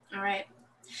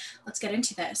Let's get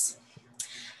into this.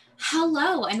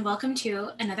 Hello, and welcome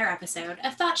to another episode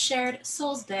of Thoughts Shared,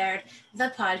 Souls Bared,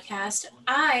 the podcast.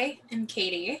 I am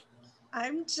Katie.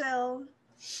 I'm Jill.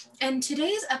 And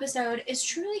today's episode is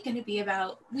truly going to be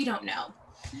about we don't know.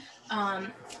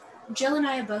 Jill and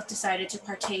I have both decided to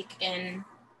partake in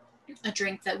a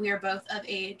drink that we are both of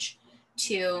age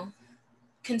to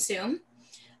consume.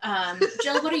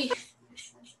 Jill, what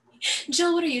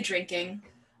are you drinking?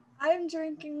 I'm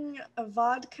drinking a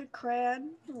vodka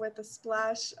cran with a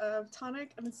splash of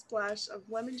tonic and a splash of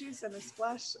lemon juice and a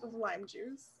splash of lime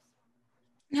juice.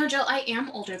 Now, Jill, I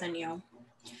am older than you,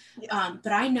 yes.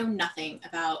 But I know nothing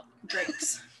about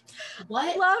drinks.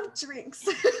 I love drinks.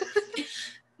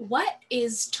 What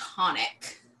is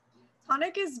tonic?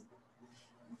 Tonic is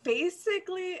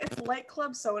basically, it's like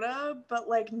club soda, but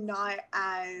like not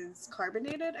as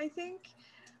carbonated, I think.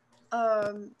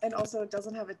 And also it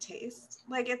doesn't have a taste.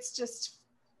 Like it's just,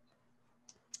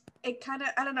 it kind of,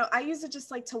 I don't know. I use it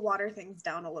just like to water things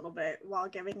down a little bit while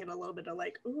giving it a little bit of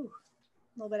like, ooh,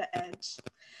 a little bit of edge.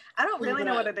 I don't really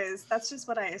know what it is. That's just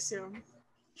what I assume.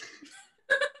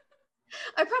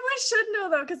 I probably should know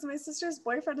though, because my sister's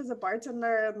boyfriend is a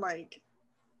bartender and like,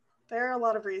 there are a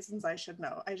lot of reasons I should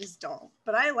know. I just don't.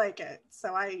 But I like it,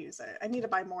 so I use it. I need to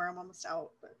buy more. I'm almost out.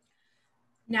 But.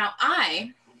 Now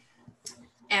I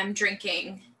am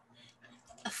drinking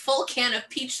a full can of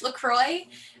peach LaCroix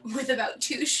with about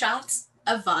 2 shots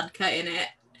of vodka in it.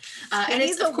 And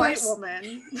it's a white woman.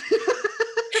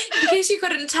 In case you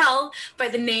couldn't tell by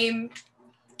the name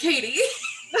Katie.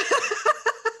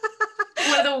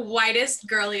 One of the whitest,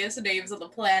 girliest names on the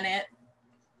planet.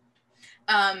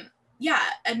 Yeah,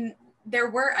 and there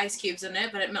were ice cubes in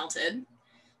it, but it melted.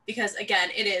 Because again,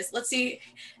 it is. Let's see.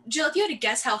 Jill, if you had to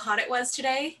guess how hot it was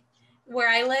today, where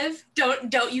I live,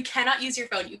 don't you cannot use your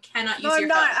phone. You cannot use your phone.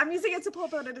 No, I'm not. I'm using it to pull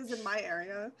up what it is in my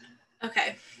area.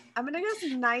 Okay. I'm gonna guess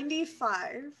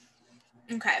 95.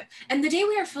 Okay. And the day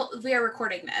we are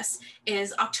recording this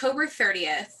is October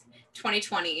 30th,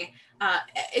 2020.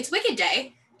 It's Wicked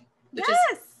Day, which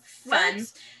is fun.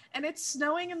 Right. And it's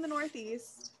snowing in the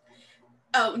Northeast.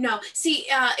 Oh no. See,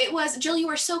 it was Jill, you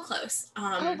were so close.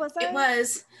 Was I? It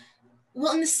was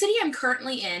in the city I'm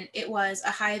currently in, it was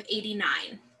a high of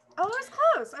 89. Oh, it was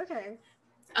close. Okay.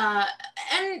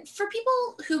 And for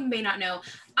people who may not know,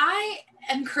 I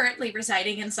am currently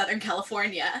residing in Southern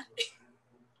California,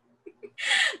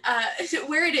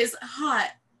 where it is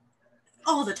hot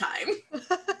all the time.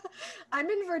 I'm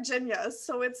in Virginia,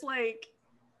 so it's like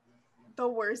the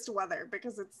worst weather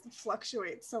because it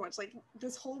fluctuates so much. Like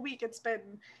this whole week, it's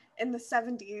been in the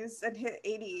 70s and hit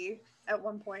 80 at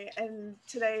one point, and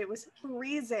today it was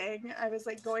freezing. I was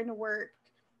like going to work.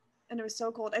 And it was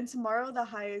so cold. And tomorrow the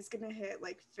high is going to hit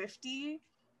like 50.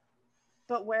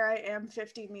 But where I am,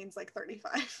 50 means like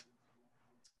 35.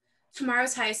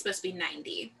 Tomorrow's high is supposed to be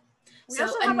 90. We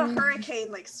also have a hurricane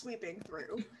like sweeping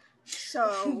through.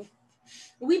 So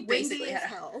we basically had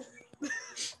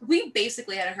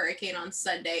a hurricane on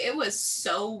Sunday. It was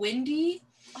so windy.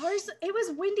 It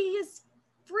was windy as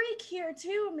freak here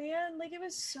too, man. Like it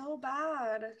was so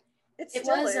bad. It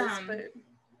still is, but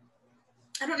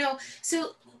I don't know.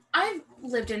 So I've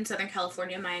lived in Southern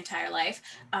California my entire life.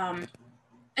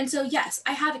 And so, yes,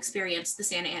 I have experienced the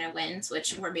Santa Ana winds,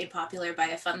 which were made popular by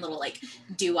a fun little, like,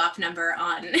 doo-wop number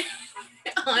on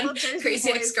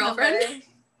Crazy Ex-Girlfriend.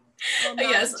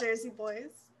 Yes. Jersey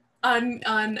Boys. On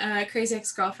Crazy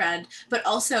Ex-Girlfriend. But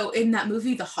also in that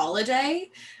movie, The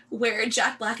Holiday, where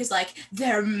Jack Black is like,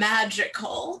 they're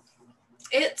magical.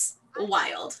 It's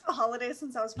wild. A holiday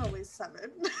since I was probably 7.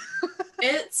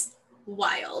 It's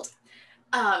wild.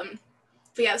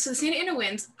 But yeah, so the Santa Ana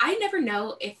winds, I never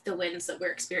know if the winds that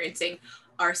we're experiencing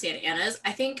are Santa Ana's.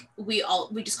 I think we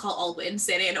just call all winds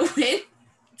Santa Ana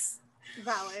winds.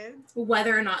 Valid.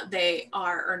 Whether or not they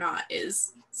are or not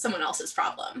is someone else's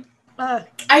problem.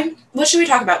 What should we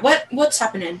talk about? What's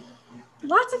happening?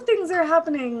 Lots of things are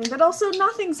happening, but also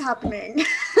nothing's happening.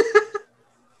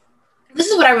 This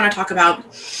is what I want to talk about.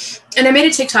 And I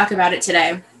made a TikTok about it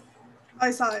today.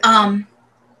 I saw it.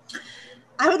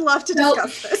 I would love to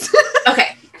discuss this.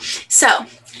 Okay. So,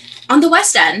 on the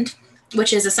West End,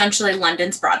 which is essentially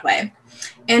London's Broadway,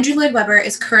 Andrew Lloyd Webber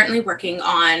is currently working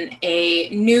on a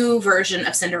new version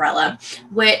of Cinderella,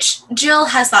 which Jill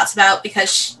has thoughts about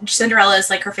because Cinderella is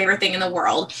like her favorite thing in the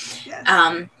world. Yes.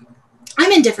 I'm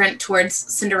indifferent towards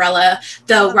Cinderella,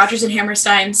 though Rodgers and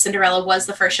Hammerstein's Cinderella was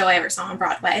the first show I ever saw on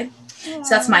Broadway. So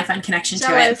that's my fun connection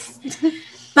to it.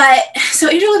 But, so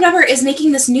Andrew Lloyd Webber is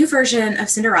making this new version of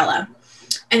Cinderella.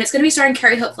 And it's going to be starring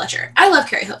Carrie Hope Fletcher. I love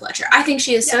Carrie Hope Fletcher. I think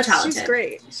she is so talented.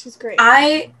 She's great.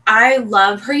 I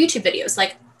love her YouTube videos.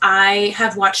 Like, I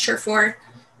have watched her for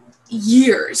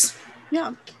years.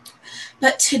 Yeah.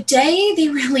 But today they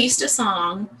released a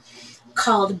song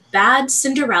called Bad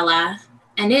Cinderella,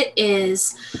 and it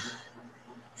is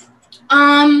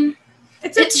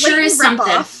it's sure is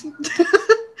something.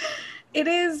 It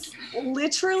is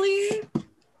literally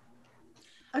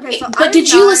okay. So but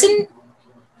did you listen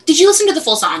to the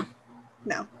full song?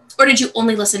 No. Or did you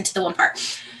only listen to the one part?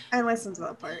 I listened to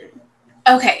that part.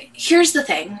 Okay, here's the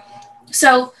thing.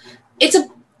 So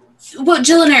what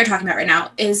Jill and I are talking about right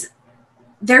now is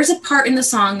there's a part in the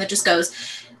song that just goes,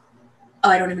 oh,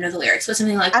 I don't even know the lyrics, but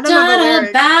something like,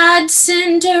 da bad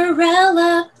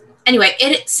Cinderella. Anyway,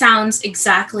 it sounds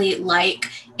exactly like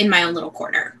In My Own Little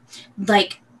Corner.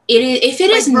 Like, if it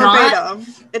is verbatim, not...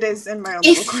 It is In My Own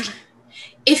Little Corner.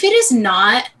 If it is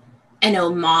not an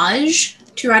homage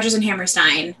to Rodgers and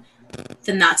Hammerstein,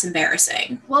 then that's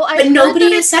embarrassing. Well, but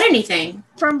nobody has said anything.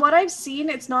 From what I've seen,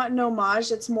 it's not an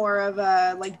homage. It's more of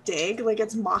a, like, dig. Like,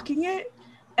 it's mocking it.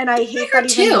 And I hate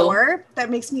that even more. That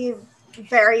makes me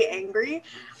very angry.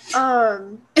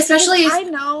 Especially I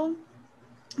know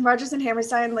Rodgers and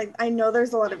Hammerstein, like, I know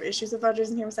there's a lot of issues with Rodgers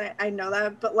and Hammerstein. I know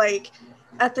that. But, like,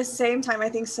 at the same time, I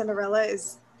think Cinderella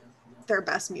is their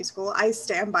best musical. I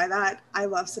stand by that. I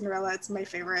love Cinderella. It's my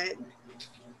favorite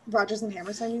Rodgers and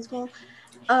Hammerstein musical.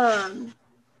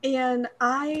 And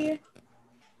I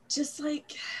just,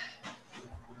 like,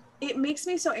 it makes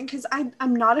me so, because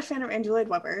I'm not a fan of Andrew Lloyd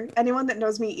Webber. Anyone that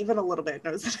knows me even a little bit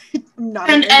knows that I'm not.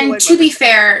 And to be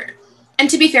fair,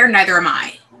 neither am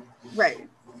I. Right.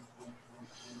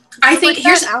 I think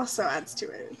that also adds to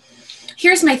it.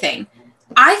 Here's my thing.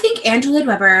 I think Andrew Lloyd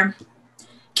Webber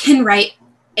can write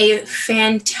a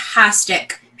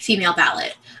fantastic female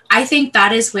ballad. I think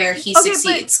that is where he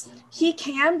succeeds. He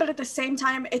can, but at the same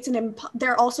time,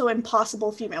 they're also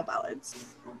impossible female ballads.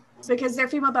 Because they're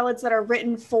female ballads that are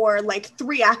written for, like,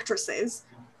 3 actresses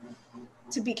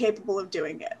to be capable of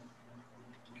doing it.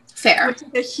 Fair. Which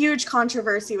is a huge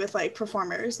controversy with, like,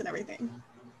 performers and everything.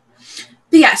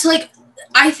 But yeah, so, like,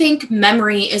 I think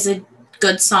Memory is a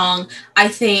good song. I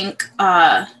think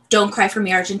Don't Cry For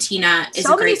Me Argentina is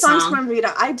a great song. So many songs from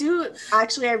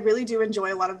Evita. I really do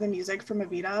enjoy a lot of the music from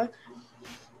Evita.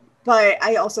 But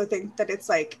I also think that it's,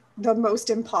 like, the most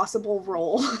impossible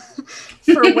role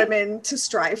for women to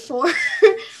strive for.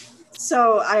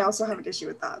 So I also have an issue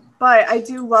with that. But I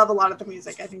do love a lot of the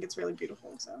music. I think it's really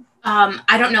beautiful. So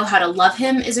I Don't Know How to Love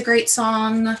Him is a great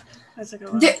song.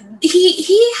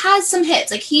 He has some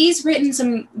hits. Like, he's written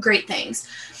some great things.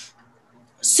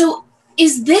 So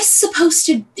is this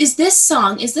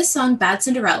song Bad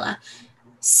Cinderella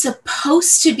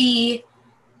supposed to be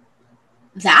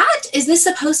that? Is this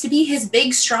supposed to be his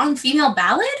big, strong female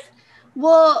ballad?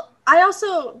 Well, I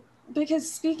also, because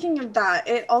speaking of that,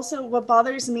 what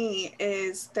bothers me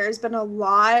is there's been a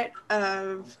lot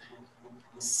of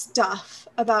stuff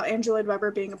about Andrew Lloyd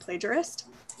Webber being a plagiarist.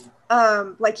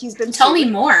 Like, he's been Tell me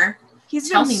more. He's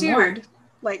been sued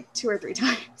like 2 or 3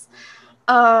 times.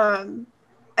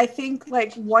 I think,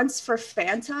 like, once for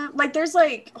Phantom, like, there's,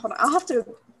 like, hold on, I'll have to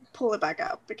pull it back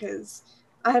up because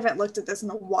I haven't looked at this in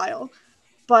a while.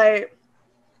 But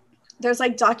there's,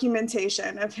 like,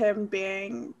 documentation of him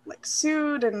being, like,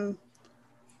 sued and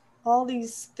all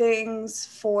these things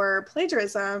for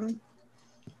plagiarism,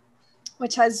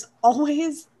 which has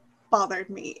always bothered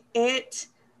me. It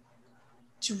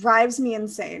drives me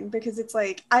insane because it's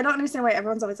like, I don't understand why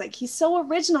everyone's always like, he's so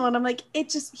original. And I'm like,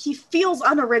 he feels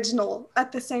unoriginal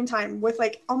at the same time with,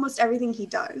 like, almost everything he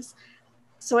does.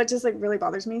 So it just, like, really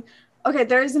bothers me. Okay,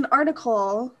 there's an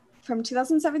article from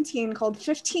 2017 called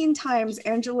 15 Times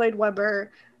Andrew Lloyd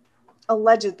Webber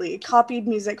allegedly copied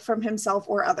music from himself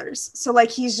or others. So, like,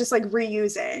 he's just, like,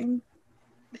 reusing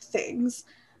things.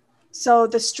 So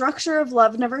The Structure of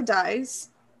Love Never Dies,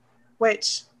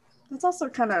 which that's also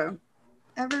kind of,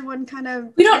 everyone kind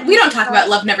of... We don't talk about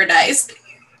Love Never Dies.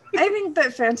 I think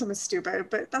that Phantom is stupid,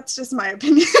 but that's just my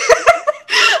opinion.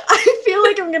 I feel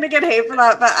like I'm going to get hate for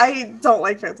that, but I don't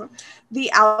like Phantom.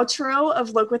 The outro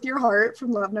of Look With Your Heart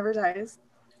from Love Never Dies.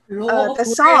 The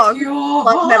song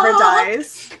Love Never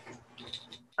Dies.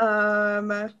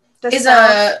 The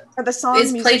song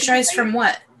is plagiarized from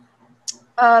what?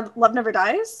 Love Never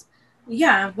Dies.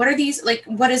 Yeah. What are these, like,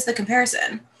 what is the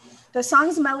comparison? The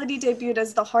song's melody debuted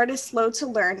as The Hardest Slow to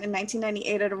Learn in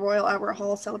 1998 at a Royal Albert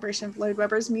Hall celebration of Lloyd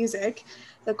Webber's music.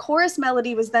 The chorus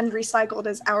melody was then recycled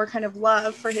as Our Kind of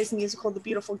Love for his musical The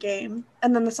Beautiful Game.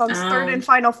 And then the song's third and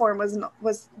final form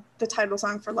was the title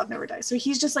song for Love Never Dies. So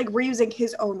he's just, like, reusing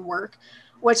his own work,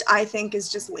 which I think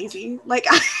is just lazy. Like,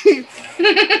 I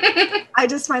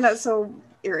just find that so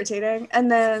irritating. And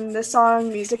then the song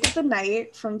Music of the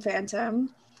Night from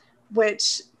Phantom,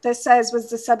 which This says was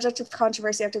the subject of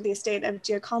controversy after the estate of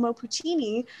Giacomo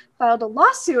Puccini filed a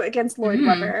lawsuit against Lloyd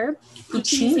Webber.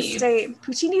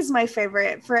 Puccini's my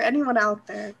favorite. For anyone out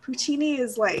there, Puccini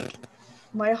is like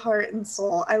my heart and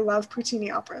soul. I love Puccini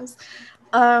operas.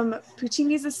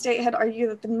 Puccini's estate had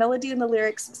argued that the melody and the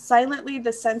lyrics, silently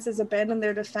the senses abandoned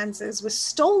their defenses, was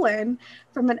stolen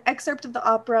from an excerpt of the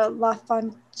opera La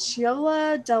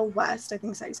Fanciulla del West. I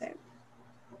think that's how you say it.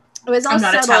 It was all I'm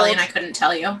not settled. Italian, I couldn't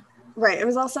tell you. Right, it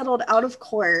was all settled out of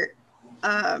court.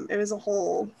 It was a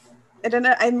whole...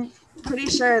 I'm pretty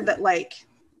sure that, like,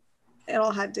 it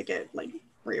all had to get, like,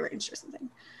 rearranged or something.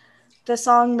 The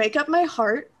song Make Up My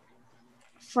Heart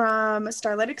from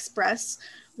Starlight Express,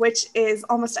 which is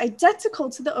almost identical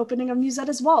to the opening of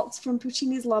Musetta's Waltz from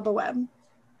Puccini's La Bohème,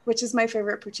 which is my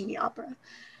favorite Puccini opera.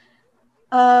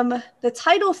 The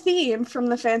title theme from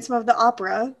The Phantom of the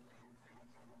Opera...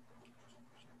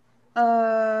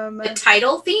 the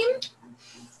title theme?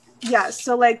 Yeah,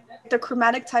 so like the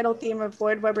chromatic title theme of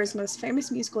Lloyd Webber's most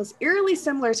famous musical is eerily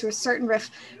similar to a certain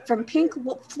riff from Pink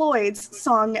Floyd's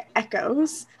song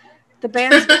Echoes. The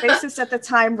band's bassist at the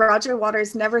time, Roger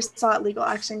Waters, never sought legal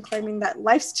action, claiming that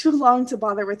life's too long to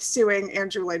bother with suing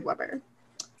Andrew Lloyd Webber.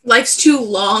 Life's too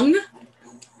long?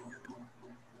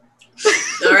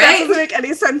 All right. That doesn't make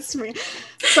any sense to me.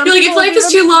 You're like, if life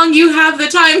is too long, you have the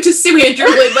time to sue Andrew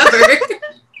Lloyd Webber.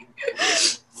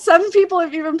 Some people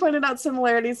have even pointed out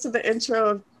similarities to the intro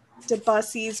of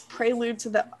Debussy's Prelude to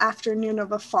the Afternoon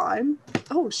of a Faun.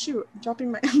 Oh, shoot. I'm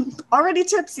dropping my... already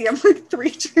tipsy. I'm like 3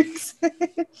 drinks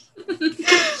in.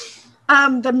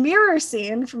 The mirror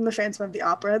scene from The Phantom of the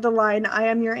Opera, the line, I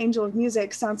am your angel of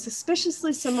music, sounds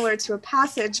suspiciously similar to a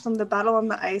passage from The Battle on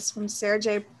the Ice from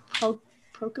Sergei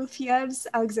Prokofiev's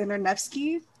Alexander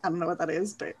Nevsky. I don't know what that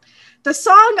is, but the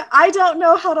song I Don't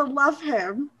Know How to Love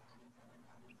Him.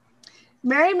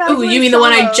 Mary Magdalene. Oh, you mean the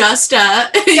one I just you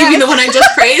mean the one I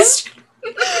just praised?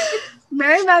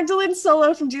 Mary Magdalene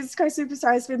solo from Jesus Christ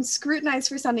Superstar has been scrutinized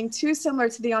for sounding too similar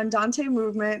to the Andante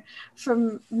movement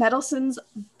from Mendelssohn's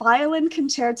Violin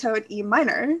Concerto in E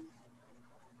minor.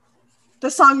 The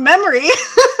song Memory.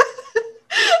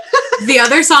 The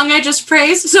other song I just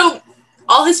praised. So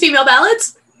all his female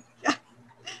ballads? Yeah.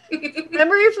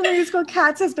 Memory from the musical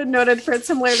Cats has been noted for its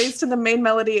similarities to the main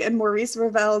melody in Maurice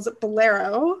Ravel's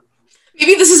Bolero.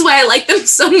 Maybe this is why I like them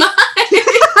so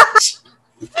much.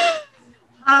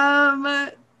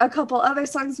 A couple other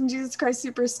songs from Jesus Christ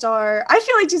Superstar. I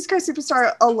feel like Jesus Christ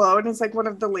Superstar alone is like one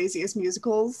of the laziest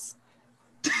musicals.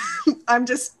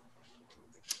 The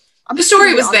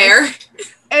story was there.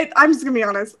 I'm just gonna be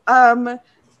honest.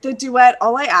 The duet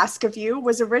All I Ask of You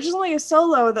was originally a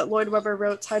solo that Lloyd Webber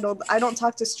wrote titled I Don't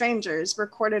Talk to Strangers,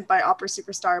 recorded by opera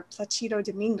superstar Placido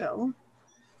Domingo.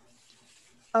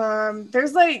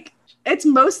 There's like, it's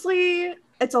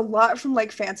a lot from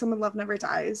like Phantom and Love Never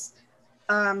Dies.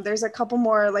 There's a couple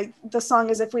more, like the song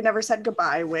is If We Never Said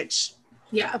Goodbye, which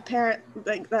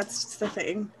like that's the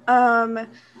thing.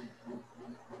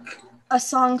 A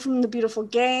song from The Beautiful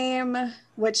Game,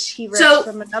 which he wrote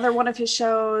from another one of his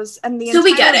shows, and the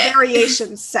entire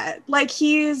variation set. Like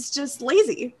he's just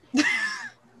lazy.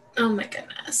 Oh my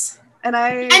goodness. And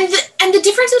the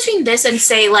difference between this and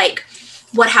say like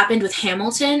what happened with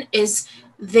Hamilton is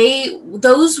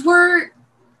those were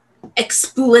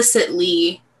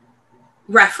explicitly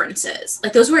references.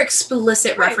 Like those were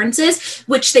explicit references,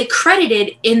 which they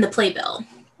credited in the playbill.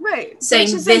 Right.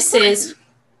 Saying this is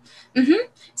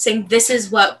saying this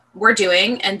is what we're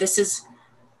doing and this is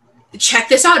check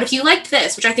this out if you liked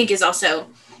this, which I think is also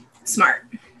smart.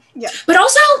 Yeah. But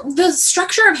also the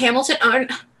structure of Hamilton,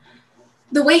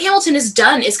 the way Hamilton is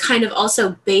done is kind of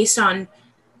also based on,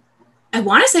 I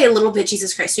want to say a little bit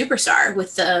Jesus Christ Superstar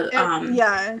with the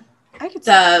I could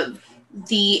see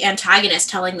the antagonist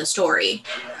telling the story.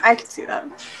 I could see that.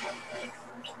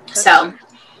 So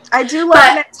I do love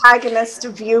an antagonist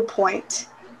viewpoint.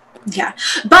 Yeah.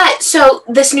 But so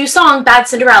this new song, Bad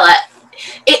Cinderella,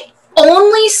 it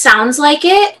only sounds like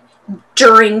it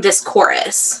during this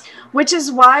chorus. Which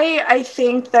is why I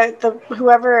think that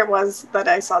whoever it was that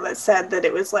I saw that said that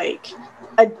it was like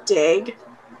a dig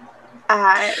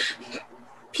at...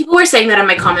 People were saying that in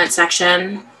my comment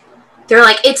section. They're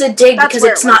like, it's a dig because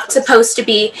it's not supposed to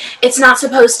be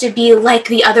like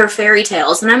the other fairy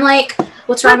tales. And I'm like,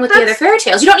 what's wrong with the other fairy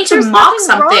tales? You don't need to mock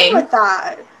something. Wrong with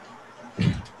that.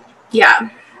 Yeah.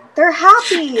 They're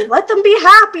happy. Let them be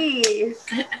happy.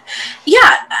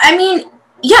 Yeah. I mean,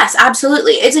 yes,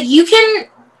 absolutely. It's like you can...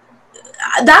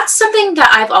 That's something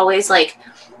that I've always like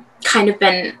kind of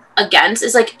been against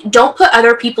is like, don't put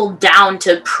other people down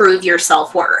to prove your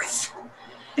self-worth.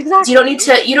 Exactly. You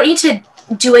don't need to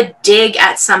do a dig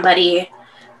at somebody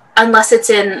unless it's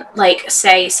in, like,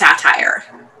 say, satire.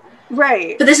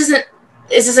 Right. But this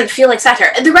doesn't feel like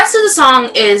satire. The rest of the song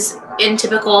is in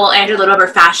typical Andrew Lloyd Webber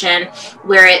fashion,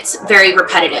 where it's very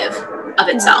repetitive of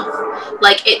itself.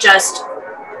 Like, it just,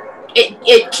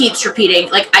 it keeps repeating,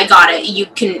 like, I got it. You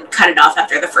can cut it off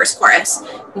after the first chorus.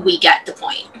 We get the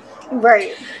point.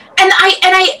 Right. And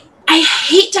I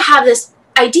hate to have this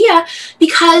idea,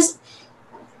 because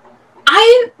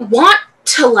I want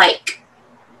to like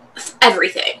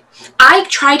everything. I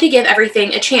try to give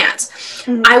everything a chance.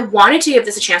 Mm-hmm. I wanted to give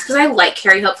this a chance because I like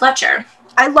Carrie Hope Fletcher.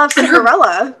 I love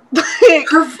Cinderella.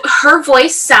 Her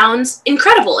voice sounds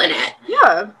incredible in it.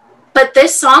 Yeah. But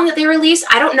this song that they released,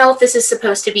 I don't know if this is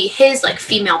supposed to be his, like,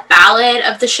 female ballad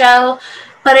of the show,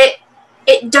 but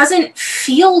it doesn't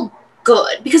feel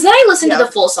good, because then I listened to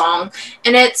the full song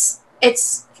and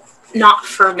it's not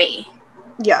for me.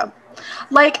 Yeah.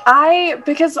 Like,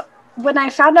 because when I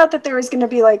found out that there was going to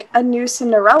be, like, a new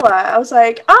Cinderella, I was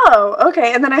like, oh,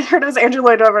 okay. And then I heard it was Andrew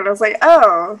Lloyd Webber, and I was like,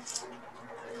 oh,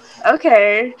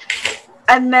 okay.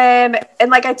 And then,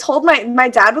 like, I told my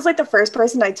dad was, like, the first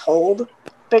person I told,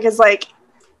 because, like,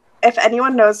 if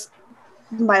anyone knows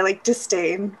my, like,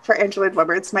 disdain for Andrew Lloyd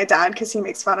Webber, it's my dad, because he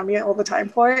makes fun of me all the time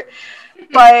for it.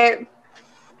 But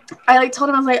I, like, told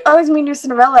him, I was like, oh, there's my new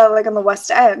Cinderella, like, on the West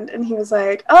End. And he was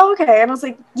like, oh, okay. And I was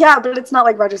like, yeah, but it's not,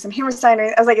 like, Rodgers and Hammerstein.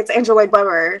 I was like, it's Andrew Lloyd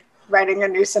Webber writing a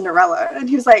new Cinderella. And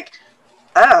he was like,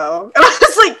 oh. And I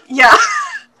was like, yeah.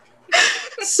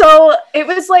 So it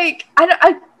was, like,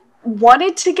 I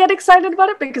wanted to get excited about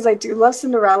it because I do love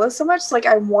Cinderella so much. So, like,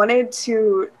 I wanted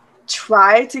to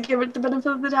try to give it the benefit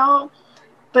of the doubt.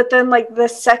 But then, like, the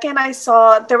second I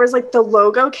saw, there was, like, the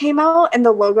logo came out, and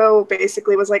the logo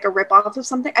basically was, like, a ripoff of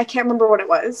something. I can't remember what it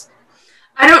was.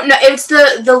 I don't know. It's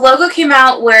the logo came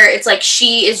out where it's, like,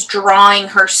 she is drawing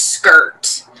her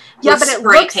skirt. Yeah, but it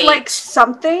looks like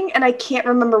something, and I can't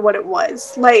remember what it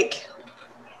was. Like,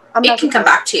 it can come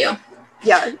back to you.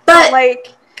 Yeah. But,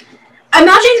 like,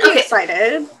 imagine, okay,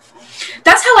 excited.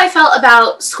 That's how I felt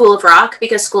about School of Rock,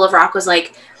 because School of Rock was,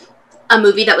 like, a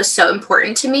movie that was so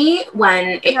important to me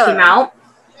when it came out.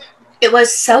 It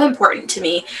was so important to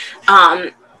me.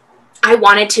 I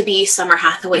wanted to be Summer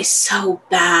Hathaway so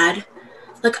bad.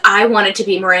 Like, I wanted to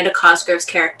be Miranda Cosgrove's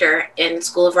character in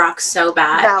School of Rock so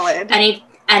bad. Valid.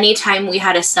 Anytime we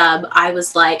had a sub, I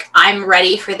was like, I'm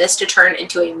ready for this to turn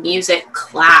into a music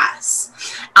class.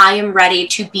 I am ready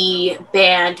to be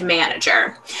band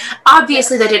manager.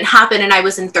 Obviously, that didn't happen, and I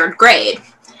was in 3rd grade.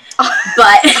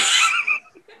 But...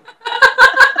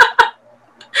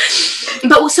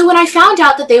 But so when I found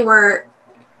out that they were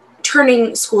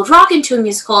turning School of Rock into a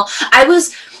musical, I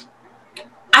was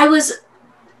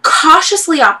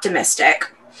cautiously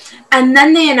optimistic. And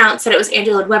then they announced that it was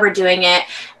Andrew Lloyd Webber doing it.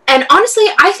 And honestly,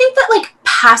 I think that, like,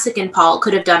 Pasek and Paul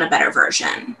could have done a better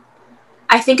version.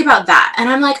 I think about that. And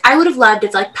I'm like, I would have loved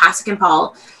if, like, Pasek and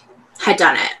Paul had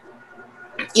done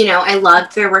it. You know, I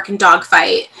loved their work in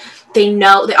Dogfight. They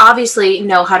obviously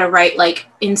know how to write, like,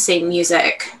 insane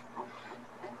music.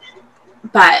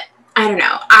 But, I don't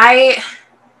know.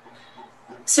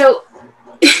 So,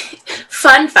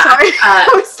 fun fact. Sorry, I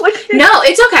was like... No,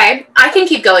 it's okay. I can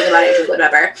keep going about Andrew Lloyd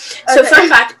Webber. So, fun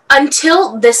fact,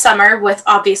 until this summer, with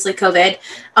obviously COVID,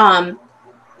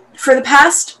 for the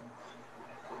past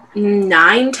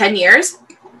 9-10 years,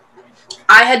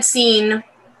 I had seen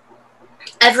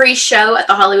every show at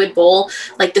the Hollywood Bowl,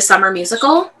 like the summer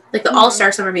musical, like the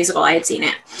All-Star Summer Musical, I had seen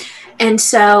it. And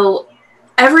so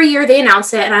every year they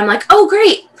announce it, and I'm like, oh,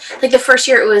 great. Like, the first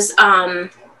year it was,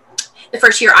 the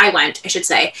first year I went, I should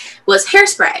say, was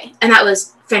Hairspray, and that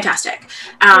was fantastic.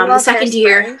 The second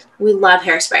year, we love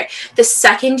Hairspray. The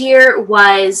second year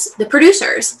was The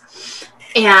Producers,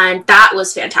 and that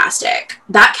was fantastic.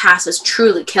 That cast was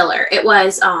truly killer. It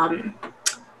was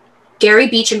Gary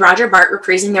Beach and Roger Bart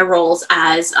reprising their roles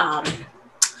as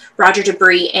Roger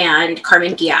Debris and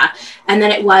Carmen Gia. And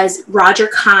then it was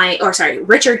Richard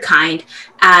Kind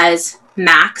as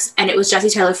Max, and it was Jesse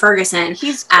Tyler Ferguson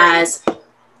as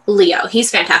Leo. He's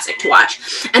fantastic to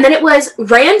watch. And then it was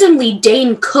randomly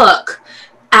Dane Cook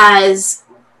as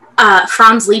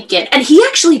Franz Liebken, and he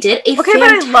actually did a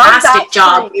fantastic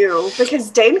job. For you, because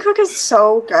Dane Cook is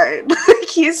so good.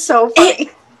 He's so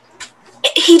funny.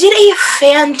 He did a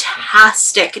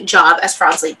fantastic job as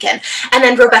Franz Liebken. And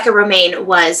then Rebecca Romaine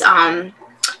was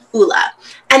Ula.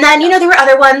 And then, you know, there were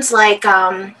other ones like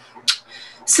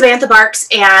Samantha Barks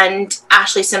and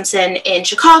Ashley Simpson in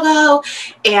Chicago,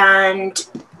 and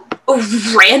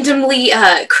randomly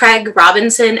Craig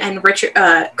Robinson and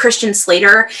Christian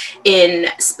Slater in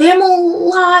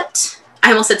Spamalot.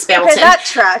 I almost said Spamilton. Okay, that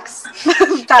tracks.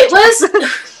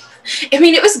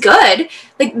 It was good.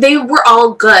 Like, they were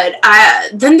all good.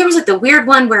 Then there was, like, the weird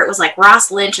one where it was, like,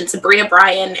 Ross Lynch and Sabrina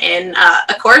Bryan in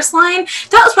A Chorus Line.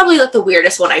 That was probably, like, the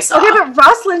weirdest one I saw. Okay, but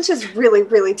Ross Lynch is really,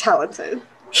 really talented.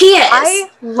 He is.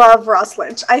 I love Ross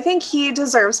Lynch. I think he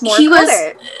deserves more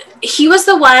credit. He was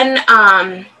the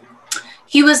one,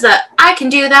 he was the, I can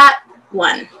do that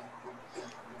one.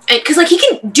 Because, like,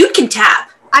 dude can tap.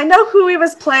 I know who he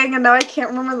was playing, and now I can't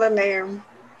remember the name.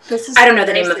 I don't know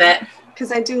the name of it.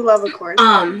 Because I do love A Chorus.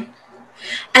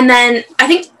 And then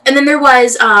there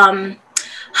was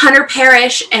Hunter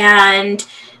Parrish and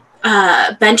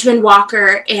Benjamin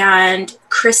Walker and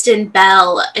Kristen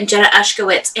Bell and Jenna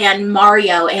Ushkowitz and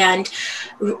Mario and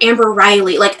Amber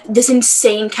Riley. Like, this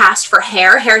insane cast for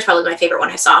Hair. Hair is probably my favorite one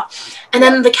I saw. And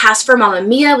then the cast for Mamma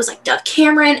Mia was, like, Dove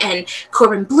Cameron and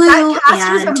Corbin Blue. That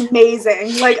cast was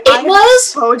amazing. Like, it was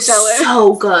so jealous.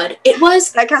 So good. It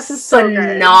was that cast is so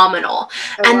phenomenal.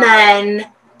 Good. And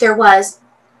then there was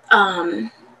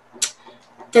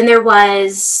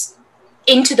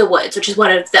Into the Woods, which is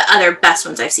one of the other best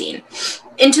ones I've seen.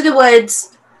 Into the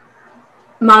Woods,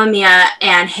 Mamma Mia,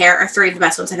 and Hair are three of the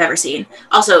best ones I've ever seen.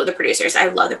 Also, the producers. I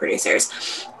love the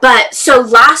producers. But, so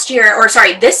this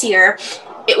year,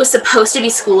 it was supposed to be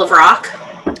School of Rock.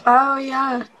 Oh,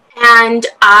 yeah. And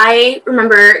I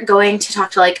remember going to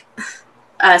talk to, like,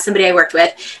 somebody I worked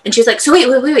with, and she was like, so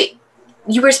wait.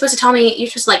 You were supposed to tell me,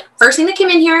 first thing that came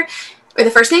in here, or the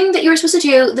first thing that you were supposed to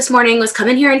do this morning was come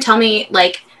in here and tell me,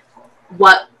 like,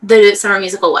 what the summer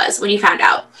musical was when you found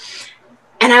out.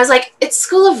 And I was like, it's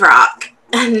School of Rock.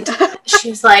 And she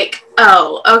was like,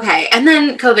 oh, okay. And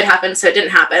then COVID happened, so it didn't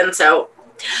happen. So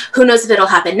who knows if it'll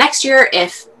happen next year,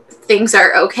 if things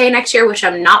are okay next year, which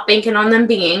I'm not banking on them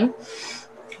being.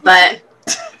 But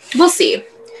we'll see.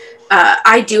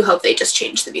 I do hope they just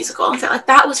change the musical.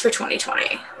 That was for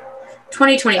 2020.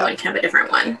 2021 can have a different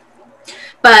one.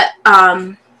 But,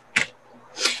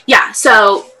 yeah,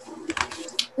 so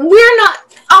we're not,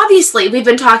 obviously, we've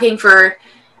been talking for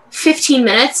 15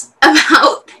 minutes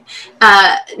about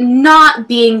not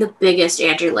being the biggest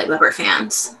Andrew Lloyd Webber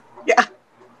fans. Yeah.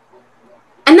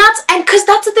 And because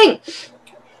that's the thing.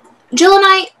 Jill and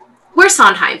I, we're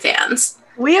Sondheim fans.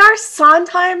 We are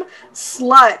Sondheim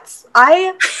sluts.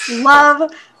 I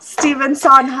love Stephen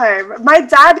Sondheim. My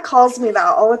dad calls me that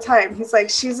all the time. He's like,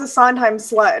 she's a Sondheim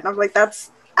slut. And I'm like,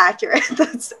 that's accurate.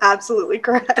 That's absolutely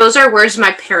correct. Those are words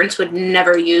my parents would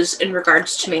never use in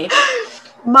regards to me.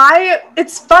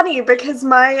 It's funny because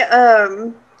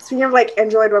speaking of, like,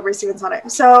 Andrew Lloyd Webber, Stephen Sondheim.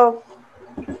 So,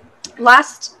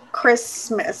 last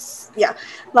Christmas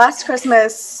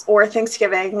or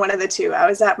Thanksgiving, one of the two, I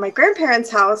was at my grandparents'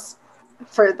 house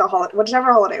for the holiday,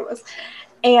 whichever holiday it was,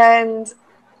 and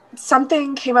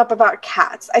something came up about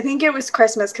cats. I think it was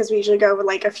Christmas because we usually go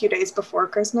like a few days before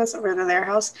Christmas over to their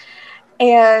house,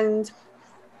 and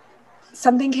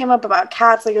something came up about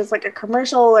cats, like it was like a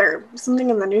commercial or something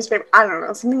in the newspaper, I don't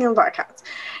know, something about cats.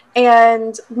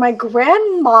 And my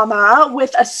grandmama,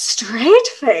 with a straight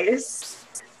face,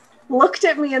 looked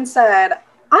at me and said,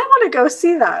 I want to go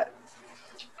see that.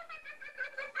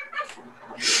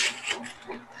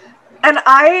 And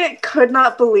I could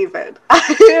not believe it.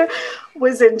 I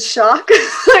was in shock.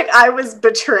 Like, I was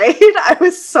betrayed. I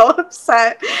was so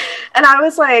upset. And I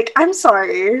was like, I'm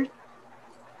sorry.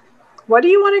 What do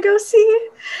you want to go see?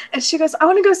 And she goes, I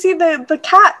want to go see the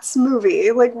Cats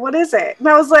movie. Like, what is it? And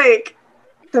I was like,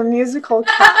 the musical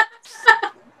Cats.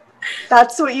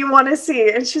 That's what you want to see?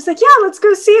 And she's like, yeah, let's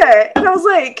go see it. And I was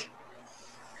like,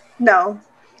 no,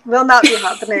 will not be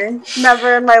happening.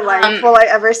 Never in my life will I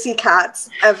ever see Cats,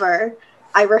 ever.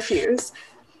 I refuse.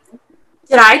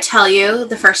 Did I tell you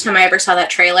the first time I ever saw that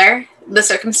trailer? The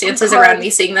circumstances around me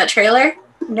seeing that trailer?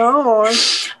 No.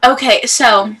 Okay,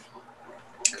 so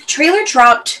the trailer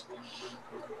dropped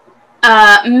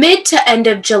mid to end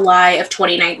of July of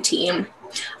 2019.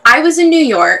 I was in New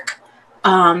York.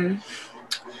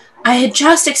 I had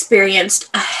just experienced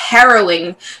a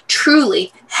harrowing,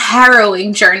 truly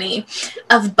harrowing journey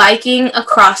of biking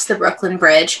across the Brooklyn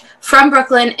Bridge from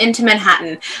Brooklyn into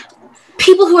Manhattan.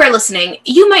 People who are listening,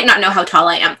 you might not know how tall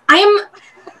I am. I am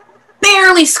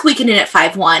barely squeaking in at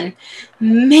 5'1",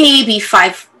 maybe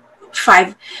 5'.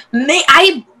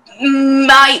 I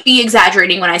might be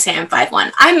exaggerating when I say I'm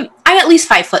 5'1". I'm at least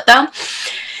 5 foot though.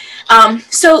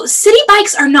 So city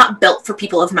bikes are not built for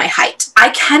people of my height. I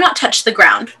cannot touch the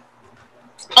ground.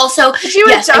 Also,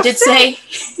 yes, I did say,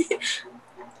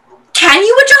 can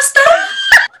you adjust that?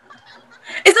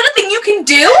 Is that a thing you can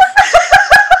do?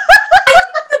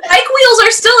 The bike wheels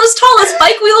are still as tall as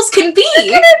bike wheels can be.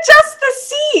 You can adjust the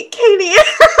seat, Katie.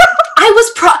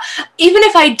 Even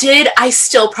if I did, I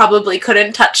still probably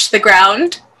couldn't touch the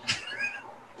ground.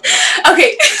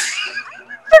 Okay.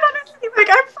 been honestly like,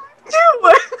 I'm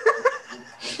fine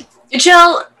too.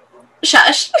 Jill,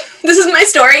 shush. This is my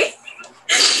story.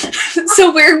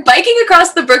 So we're biking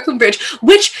across the Brooklyn Bridge,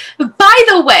 which, by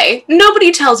the way,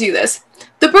 nobody tells you this.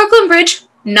 The Brooklyn Bridge,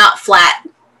 not flat.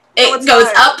 It goes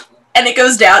up, and it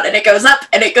goes down, and it goes up,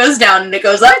 and it goes down, and it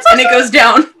goes up, and it goes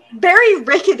down. Very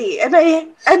rickety, and I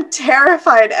am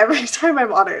terrified every time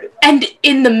I'm on it. And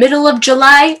in the middle of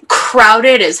July,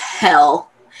 crowded as hell.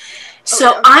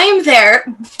 So I'm there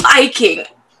biking,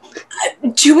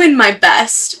 doing my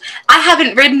best. I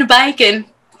haven't ridden a bike in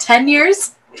 10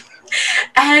 years.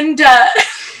 And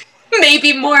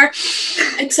maybe more.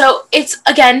 And so it's,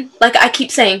 again, like I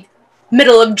keep saying,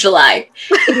 middle of July.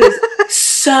 It is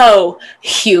so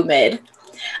humid.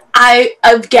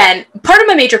 Again, part of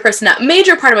my major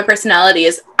part of my personality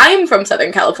is I am from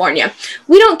Southern California.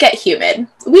 We don't get humid.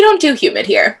 We don't do humid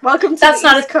here. Welcome to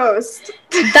the East Coast.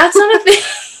 That's not a thing.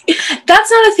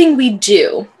 That's not a thing we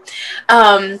do.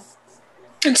 And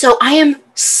so I am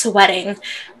sweating.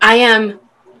 I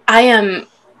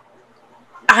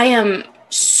am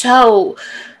so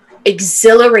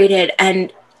exhilarated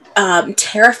and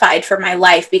terrified for my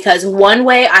life, because one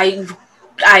way I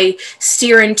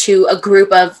steer into a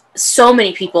group of so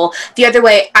many people. The other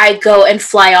way, I go and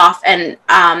fly off and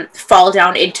fall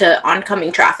down into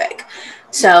oncoming traffic.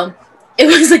 So it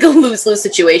was like a lose-lose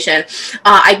situation.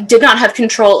 I did not have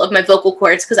control of my vocal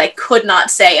cords because I could not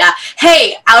say,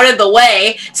 hey, out of the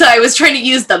way. So I was trying to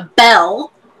use the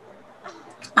bell.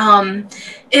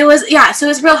 It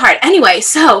was real hard. Anyway,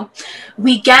 so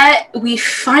we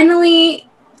finally,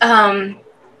 and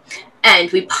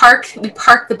we park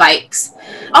the bikes.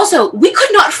 Also, we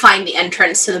could not find the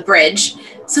entrance to the bridge,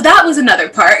 so that was another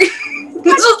part.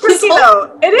 That's tricky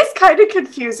though. It is kind of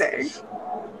confusing.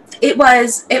 It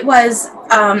was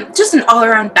just an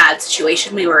all-around bad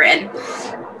situation we were in.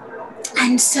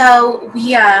 And so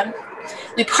we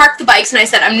parked the bikes, and I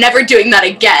said, I'm never doing that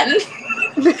again.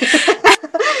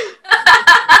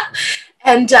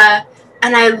 And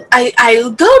I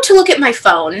go to look at my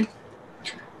phone,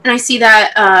 and I see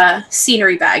that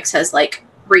Scenery Bags has like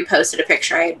reposted a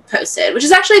picture I had posted, which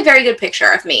is actually a very good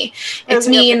picture of me. It's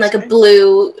me in like a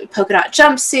blue polka dot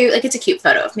jumpsuit. Like, it's a cute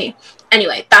photo of me.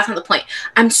 Anyway, that's not the point.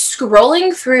 I'm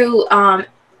scrolling through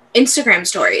Instagram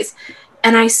stories,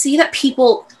 and I see that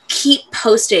people keep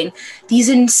posting these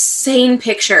insane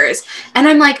pictures, and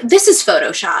I'm like, this is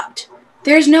photoshopped.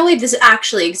 There's no way this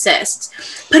actually exists.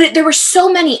 But there were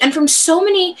so many, and from so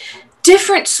many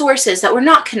different sources that were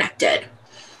not connected.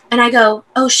 And I go,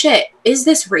 oh shit, is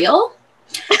this real?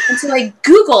 And so I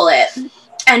Google it,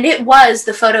 and it was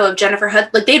the photo of Jennifer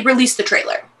Hudson. Like, they'd released the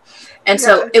trailer. And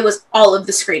so it was all of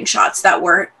the screenshots that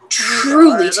were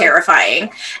truly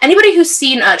terrifying. Anybody who's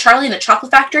seen Charlie and the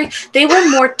Chocolate Factory, they were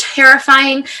more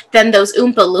terrifying than those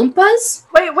Oompa Loompas.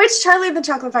 Wait, which Charlie and the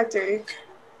Chocolate Factory?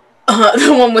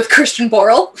 The one with Christian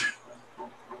Borle.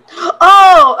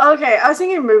 Oh, okay. I was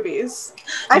thinking movies.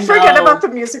 I forget about the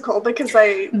musical because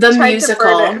I tried to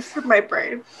burn it from my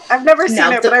brain. I've never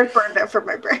seen it, but I've burned it from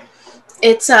my brain.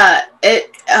 It's there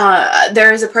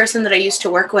is a person that I used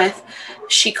to work with.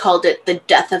 She called it the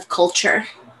death of culture,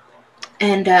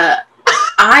 and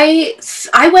I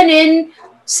went in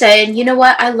saying, you know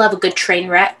what, I love a good train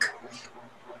wreck.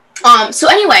 So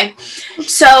anyway,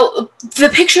 so the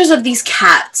pictures of these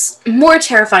cats, more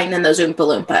terrifying than those Oompa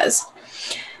Loompas.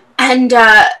 And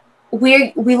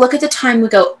we look at the time, we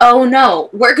go, oh no,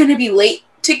 we're going to be late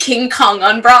to King Kong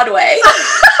on Broadway.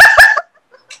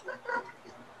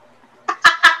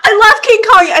 I love King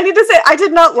Kong. I need to say, I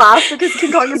did not laugh because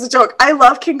King Kong is a joke. I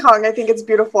love King Kong. I think it's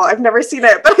beautiful. I've never seen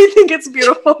it, but I think it's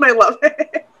beautiful and I love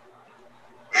it.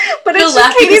 But it's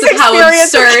just Katie's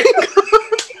experience of King Kong.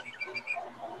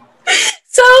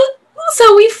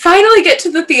 So we finally get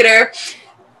to the theater.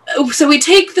 So we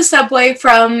take the subway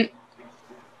from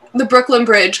the Brooklyn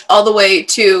Bridge all the way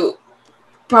to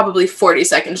probably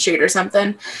 42nd Street or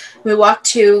something. We walk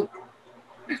to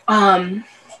the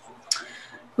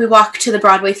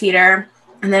Broadway theater,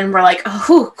 and then we're like,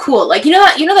 oh, cool. Like, you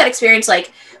know that experience,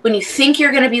 like when you think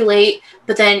you're going to be late,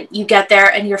 but then you get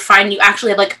there and you're fine, you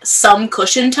actually have like some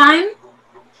cushion time?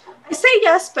 I say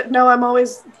yes, but no, I'm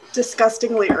always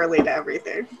disgustingly early to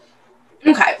everything.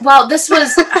 Okay. Well, this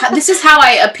is how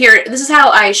I appear. This is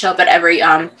how I show up at every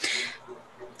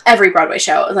Broadway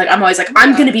show. Like, I'm always like,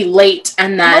 I'm going to be late,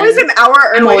 and then I'm always an hour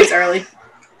early. I'm always early.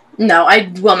 No,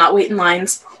 I will not wait in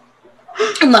lines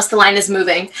unless the line is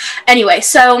moving. Anyway,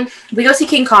 so we go see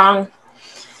King Kong,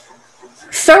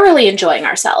 thoroughly enjoying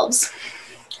ourselves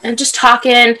and just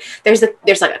talking. There's like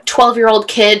a 12-year-old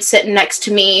kid sitting next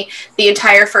to me the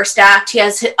entire first act. He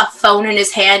has a phone in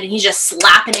his hand and he's just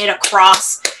slapping it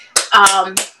across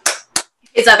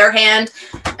his other hand,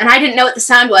 and I didn't know what the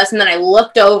sound was, and then I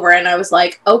looked over and I was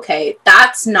like, okay,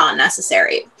 that's not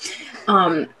necessary.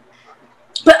 But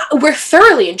we're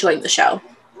thoroughly enjoying the show.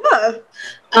 Yeah.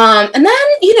 And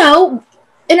then,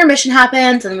 intermission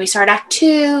happens, and we start Act 2,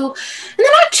 and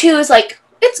then Act 2 is like,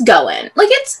 it's going. Like,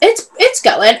 it's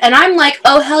going, and I'm like,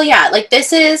 oh, hell yeah, like,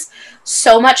 this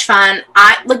so much fun.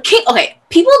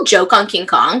 People joke on King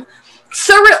Kong.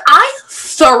 I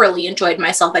thoroughly enjoyed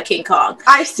myself at King Kong.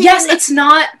 It's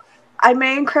not. I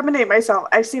may incriminate myself.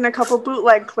 I've seen a couple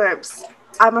bootleg clips.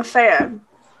 I'm a fan.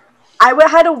 I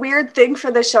had a weird thing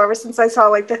for this show ever since I saw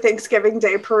like the Thanksgiving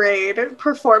Day parade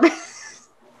performance.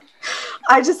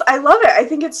 I love it. I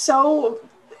think it's so.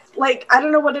 Like, I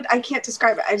don't know I can't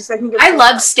describe it. I think it's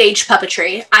love stage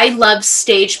puppetry. I love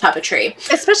stage puppetry.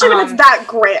 Especially when it's that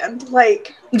grand.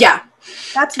 Like, yeah.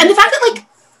 That's the fact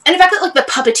that the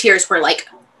puppeteers were like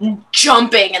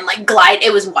jumping and like glide,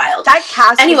 it was wild. That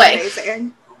cast was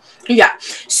amazing. Yeah.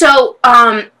 So,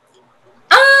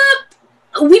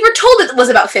 we were told it was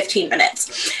about 15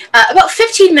 minutes. About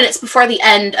 15 minutes before the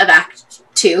end of Act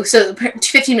 2, so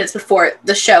 15 minutes before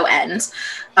the show ends,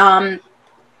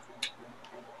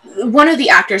 one of the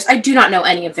actors, I do not know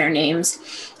any of their names.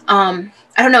 I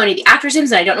don't know any of the actors'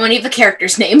 names, and I don't know any of the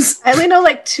characters' names. I only know,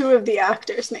 like, 2 of the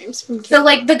actors' names from So,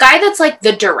 like, the guy that's, like,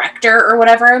 the director or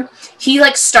whatever, he,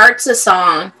 like, starts a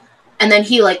song, and then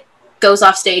he, like, goes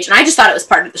off stage, and I just thought it was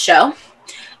part of the show.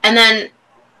 And then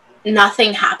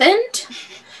nothing happened.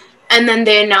 And then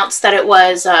they announced that it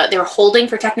was, they were holding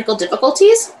for technical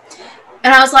difficulties.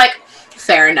 And I was like,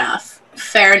 fair enough.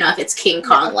 It's King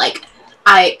Kong. Yeah. Like,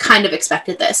 I kind of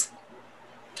expected this.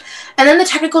 And then the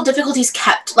technical difficulties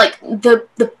kept, like, the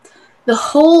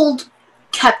hold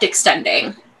kept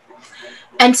extending.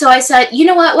 And so I said, you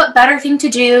know what better thing to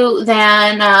do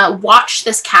than watch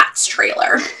this Cats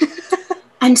trailer?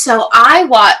 And so I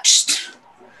watched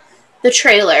the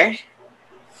trailer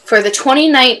for the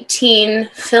 2019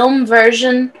 film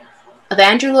version of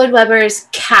Andrew Lloyd Webber's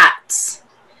Cats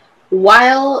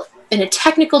while in a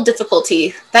technical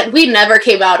difficulty that we never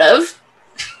came out of.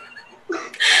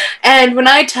 And when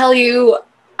I tell you,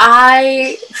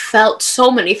 I felt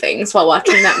so many things while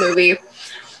watching that movie.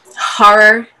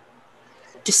 Horror,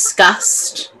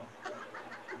 disgust,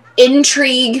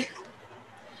 intrigue,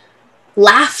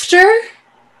 laughter.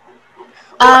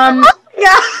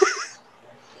 Yeah.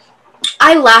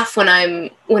 I laugh when I'm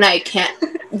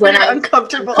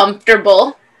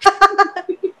uncomfortable.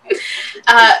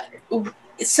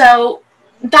 So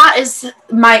that is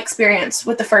my experience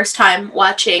with the first time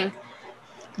watching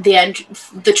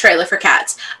the trailer for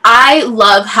Cats. I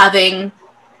love having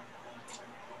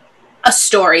a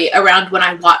story around when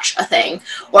I watch a thing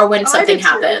or when something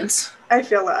happens. I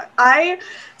feel that.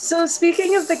 So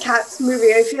speaking of the Cats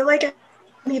movie, I feel like I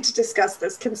need to discuss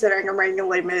this considering I'm wearing a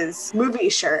Les Mis movie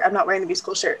shirt. I'm not wearing the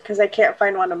musical shirt because I can't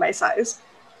find one of my size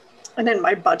and in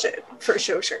my budget for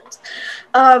show shirts.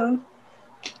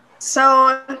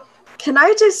 So can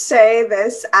I just say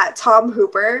this at Tom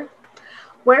Hooper?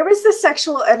 Where was the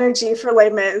sexual energy for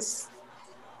Les Mis?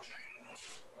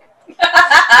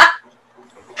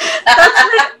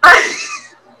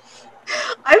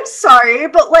 I'm sorry,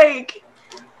 but like,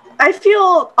 I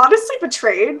feel honestly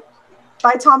betrayed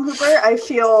by Tom Hooper. I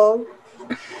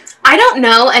don't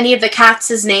know any of the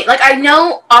cats' name. Like, I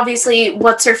know, obviously,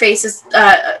 what's-her-face is,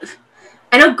 I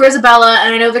know Grisabella,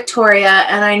 and I know Victoria,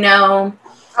 and I know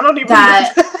I don't even know.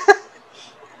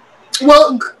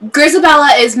 Well,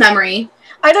 Grisabella is Memory.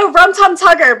 I know Rum Tum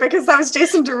Tugger, because that was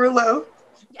Jason Derulo.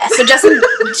 Yeah, so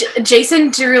Jason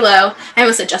Derulo. I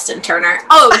almost said Justin Turner.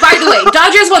 Oh, by the way,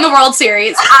 Dodgers won the World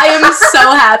Series. I am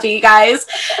so happy, guys.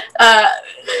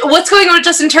 What's going on with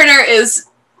Justin Turner is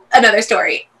another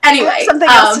story. Anyway. Something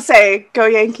else to say. Go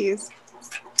Yankees.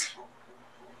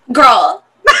 Girl.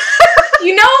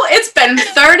 It's been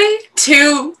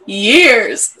 32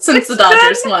 years since the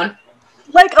Dodgers won.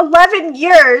 Like 11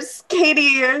 years,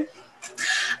 Katie.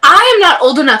 I am not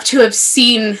old enough to have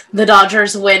seen the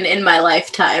Dodgers win in my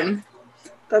lifetime.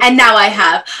 And now I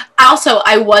have. Also,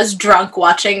 I was drunk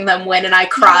watching them win and I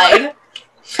cried.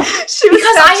 She was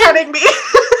Snapchatting me.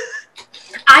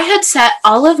 I had set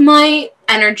all of my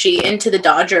energy into the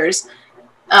Dodgers,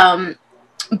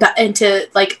 into,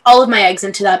 like, all of my eggs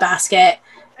into that basket.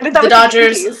 The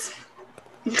Dodgers.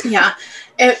 Yeah.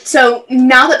 So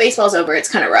now that baseball's over, it's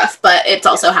kind of rough, but it's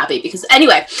also happy because,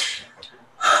 anyway,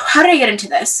 how did I get into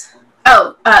this?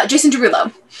 Oh, Jason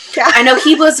Derulo. Yeah. I know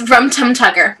he was Rum Tum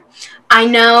Tugger. I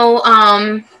know,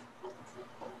 I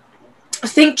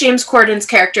think James Corden's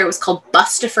character was called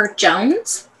Bustopher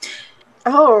Jones.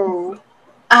 Oh.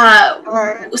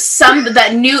 The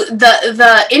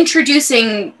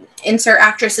introducing insert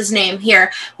actress's name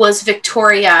here was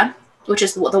Victoria, which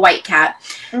is the white cat.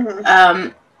 Mm-hmm.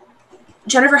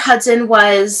 Jennifer Hudson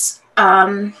was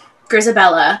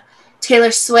Grisabella.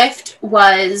 Taylor Swift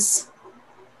was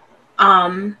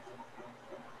Bomb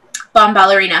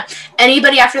Ballerina.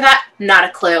 Anybody after that? Not a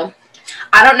clue.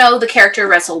 I don't know the character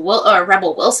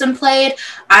Rebel Wilson played.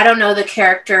 I don't know the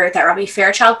character that Robbie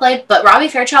Fairchild played, but Robbie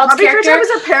Fairchild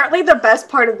was apparently the best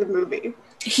part of the movie.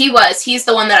 He was. He's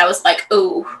the one that I was like,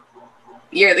 ooh,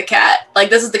 you're the cat. Like,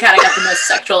 this is the cat I got the most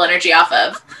sexual energy off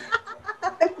of.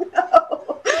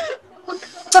 No.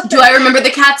 Do I remember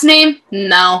the cat's name?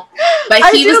 No. But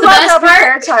he was the best Robbie part.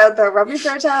 Fairchild, though. Robbie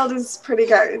Fairchild is pretty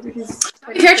good.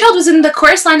 Robbie Fairchild was in the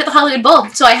chorus line at the Hollywood Bowl,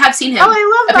 so I have seen him. Oh,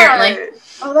 I love apparently. That.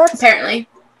 Oh, that's apparently.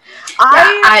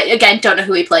 I again don't know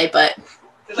who he played, but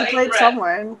he played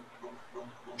someone.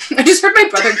 I just heard my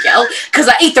brother yell because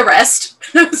I ate the rest.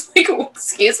 I was like, oh,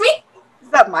 "Excuse me." Is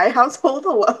that my household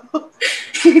alone?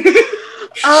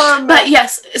 But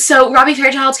yes, so Robbie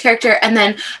Fairchild's character, and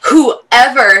then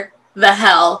whoever the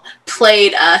hell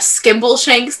played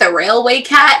Skimbleshanks, the railway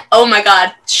cat. Oh my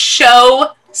god,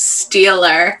 show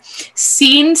stealer,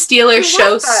 scene stealer,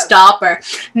 show stopper.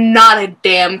 Not a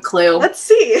damn clue. Let's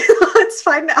see. Let's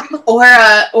find out.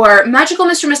 Or Magical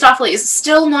Mr. Mistopheles,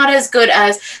 still not as good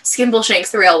as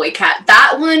Skimbleshanks, the railway cat.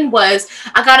 That one was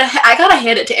I gotta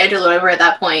hand it to Andrew Lloyd Webber at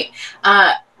that point.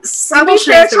 Robbie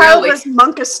Fairchild was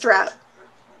Monkastrap.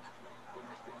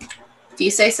 Do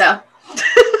you say so?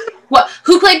 What?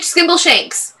 Who played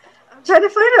Skimbleshanks? I'm trying to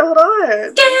find it. Hold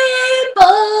on.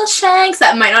 Skimbleshanks.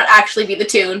 That might not actually be the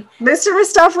tune. Mr.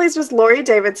 Mistopheles was Laurie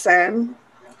Davidson.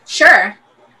 Sure.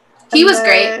 He was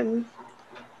great.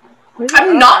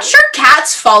 I'm not sure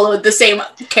cats followed the same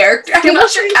character. I'm not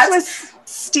sure cats was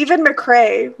Stephen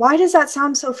McRae. Why does that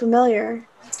sound so familiar?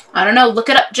 I don't know. Look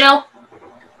it up, Jill.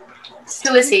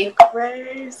 Who is he?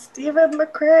 Stephen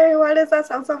McRae. Why does that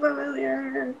sound so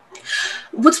familiar?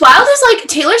 What's wild is, like,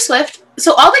 Taylor Swift.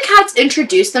 So all the cats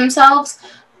introduce themselves,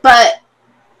 but...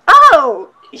 Oh!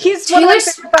 He's one of my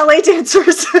favorite ballet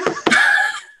dancers.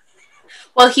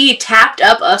 Well, he tapped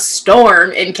up a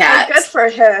storm in Cats. Oh, good for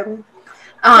him.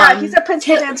 Yeah, he's a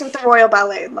principal dancer with the Royal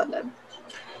Ballet in London.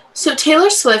 So Taylor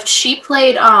Swift, she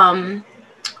played Bomb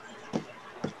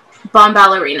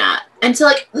Ballerina. And so,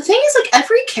 like, the thing is, like,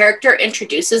 every character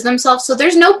introduces themselves, so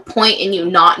there's no point in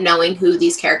you not knowing who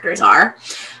these characters are,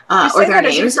 or their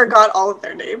names. You forgot all of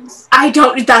their names. I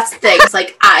don't, that's the thing. It's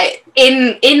like,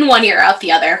 in one ear, out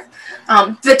the other.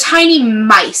 The tiny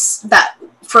mice that,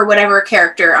 for whatever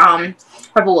character,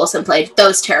 Rebel Wilson played,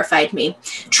 those terrified me.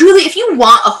 Truly, if you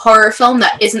want a horror film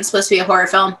that isn't supposed to be a horror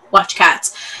film, watch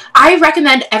Cats. I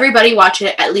recommend everybody watch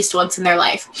it at least once in their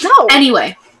life. No.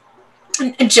 Anyway.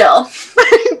 Jill. No.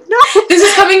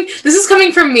 This is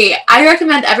coming from me. I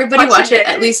recommend everybody watch it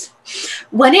at least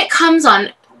when it comes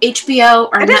on HBO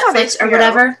or Netflix or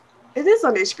whatever. It is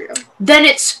on HBO.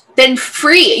 Then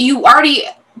free. You already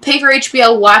pay for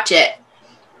HBO, watch it.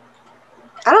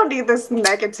 I don't need this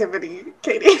negativity,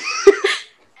 Katie.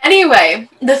 Anyway,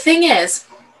 the thing is,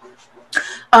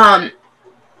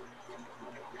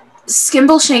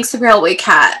 Skimbleshanks the railway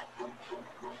cat.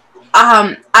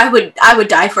 I would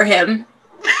die for him.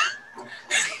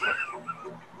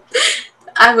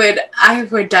 I would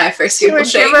die for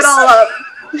Skimbleshanks. Give it all up.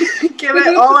 Give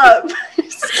it all up.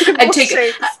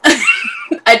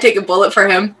 I'd take a bullet for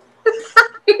him.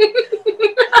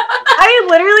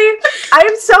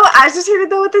 I'm so agitated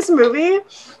though with this movie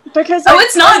because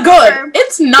it's not good.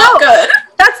 It's not good.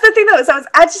 That's the thing though, is I was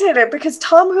agitated because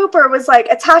Tom Hooper was like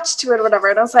attached to it or whatever,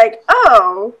 and I was like,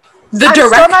 oh, the I'm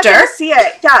director. Still not gonna see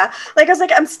it. Yeah, like I was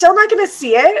like, I'm still not gonna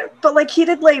see it, but like he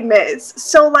did Les Mis,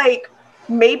 so like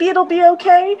maybe it'll be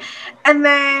okay. And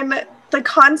then the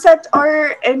concept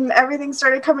art and everything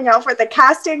started coming out for it. The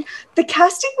casting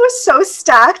was so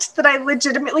stacked that I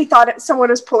legitimately thought someone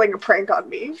was pulling a prank on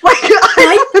me.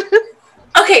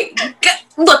 Okay,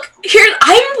 look, here,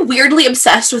 I'm weirdly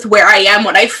obsessed with where I am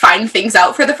when I find things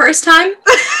out for the first time.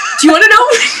 Do you want to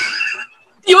know?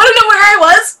 You want to know where I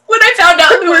was when I found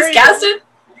out who was casted?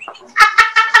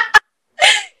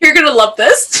 You're gonna love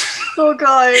this. Oh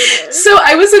god. So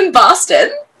I was in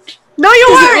Boston. No, you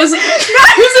weren't! I was in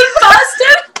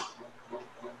Boston!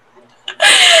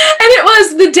 And it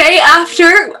was the day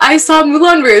after I saw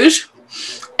Moulin Rouge,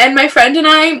 and my friend and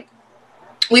I,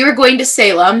 we were going to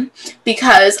Salem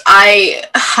because I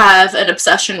have an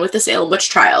obsession with the Salem witch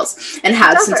trials, and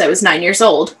have since I was 9 years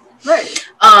old. Right.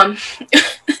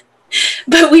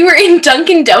 But we were in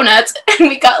Dunkin' Donuts, and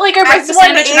we got like our breakfast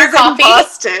sandwich and our coffee. In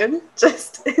Boston,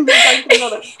 just in the Dunkin'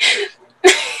 Donuts.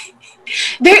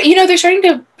 They're starting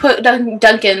to put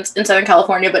Dunkins in Southern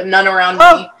California, but none around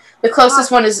me. The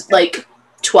closest one is like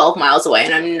 12 miles away,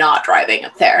 and I'm not driving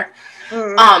up there.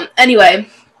 Anyway,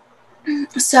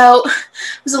 so I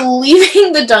was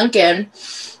leaving the Dunkin',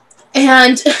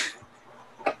 and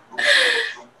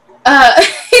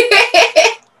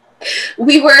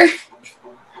we were.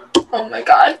 Oh my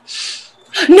god!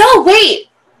 No, wait.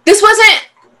 This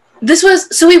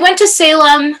was. So we went to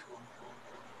Salem.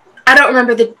 I don't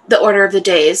remember the order of the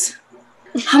days.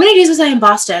 How many days was I in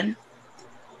Boston?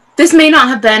 This may not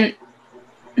have been...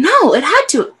 No, it had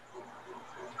to.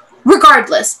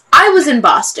 Regardless, I was in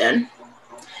Boston.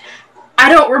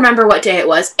 I don't remember what day it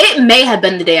was. It may have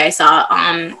been the day I saw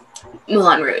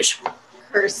Moulin Rouge.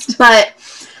 First. But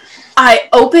I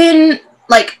open,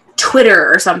 like,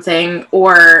 Twitter or something,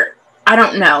 or I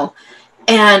don't know,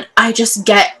 and I just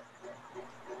get...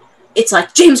 It's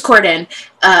like, James Corden,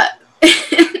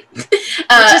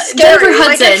 Jennifer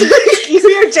Hudson. Like you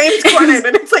hear James Corden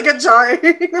and it's like a jar.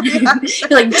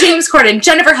 You're like, James Corden,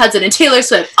 Jennifer Hudson, and Taylor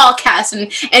Swift, all cast,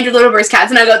 and Andrew Lloyd Webber's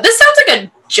cast. And I go, this sounds like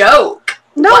a joke.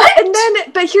 No, what? And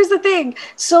then, but here's the thing.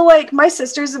 So, like, my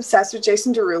sister's obsessed with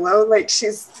Jason Derulo. Like,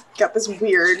 she's got this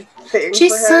weird thing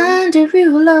Jason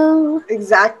Derulo.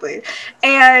 Exactly.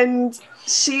 And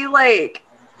she, like,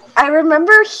 I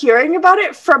remember hearing about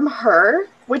it from her,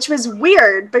 which was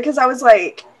weird because I was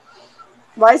like,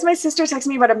 why is my sister texting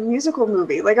me about a musical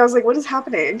movie? Like, I was like, what is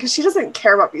happening? Because she doesn't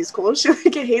care about musicals. She,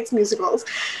 like, hates musicals.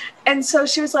 And so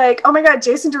she was like, oh my god,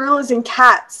 Jason Derulo is in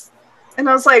Cats. And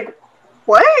I was like,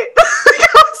 what? I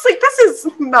was like, this is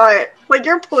not, like,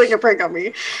 you're pulling a prank on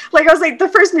me. Like, I was like, the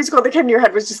first musical that came to your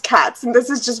head was just Cats, and this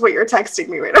is just what you're texting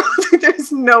me right now. Like,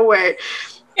 there's no way.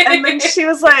 And then she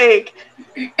was like,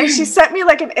 and she sent me,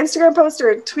 like, an Instagram post or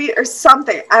a tweet or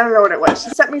something. I don't know what it was. She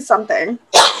sent me something.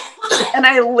 And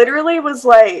I literally was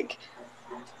like,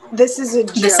 this is a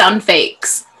joke. This sound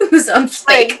fakes. This sounds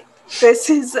fake. Like, this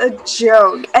is a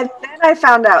joke. And then I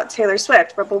found out Taylor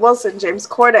Swift, Rebel Wilson, James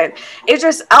Corden,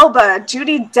 Idris Elba,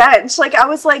 Judi Dench. Like, I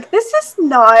was like, this is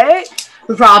not...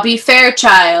 Robbie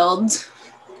Fairchild.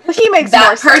 He makes that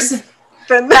more person, sense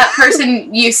than that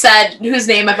person you said, whose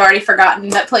name I've already forgotten,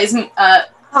 that plays Stephen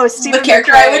the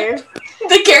character McRae.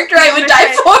 the character I would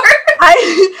die for.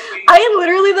 I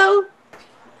literally, though,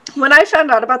 when I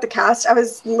found out about the cast, I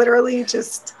was literally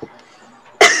just...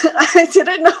 I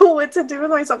didn't know what to do with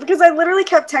myself because I literally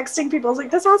kept texting people. I was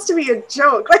like, this has to be a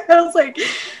joke. Like, I was like,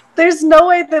 there's no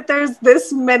way that there's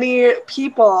this many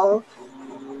people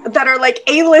that are like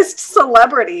A-list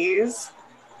celebrities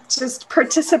just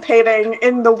participating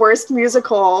in the worst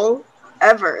musical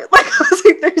ever. Like, I was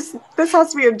like, this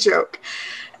has to be a joke.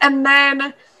 And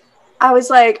then I was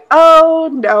like, oh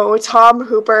no, Tom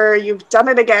Hooper, you've done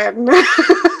it again.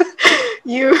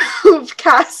 You've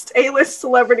cast A-list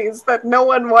celebrities that no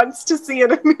one wants to see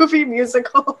in a movie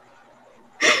musical.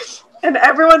 And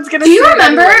everyone's going to see it. Do you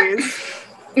remember? Anyways.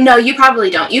 No, you probably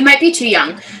don't. You might be too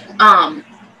young.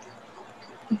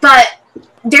 But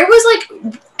there was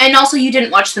like, and also you didn't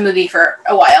watch the movie for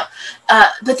a while,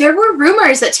 but there were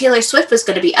rumors that Taylor Swift was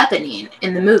going to be Eponine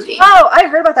in the movie. Oh, I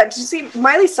heard about that. Did you see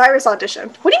Miley Cyrus audition?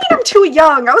 What do you mean I'm too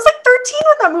young? I was like 13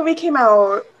 when that movie came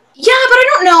out. Yeah, but I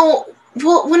don't know.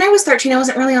 Well, when I was 13, I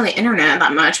wasn't really on the internet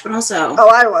that much, but also... Oh,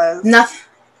 I was. Nothing.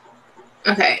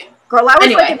 Okay. Girl, I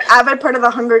was like an avid part of the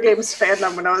Hunger Games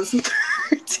fandom when I was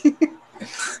 13.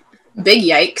 Big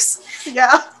yikes.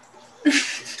 Yeah.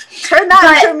 Turn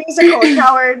that into a musical,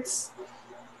 cowards.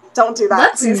 Don't do that.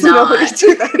 Let's please. not. Nobody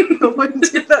do that. No one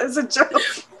do that as a joke.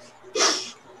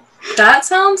 That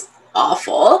sounds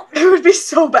awful. It would be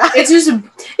so bad.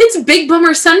 It's Big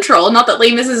Bummer Central. Not that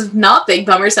Les Mis is not Big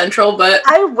Bummer Central, but...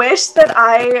 I wish that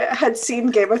I had seen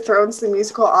Game of Thrones, the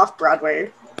musical,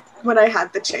 off-Broadway when I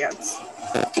had the chance.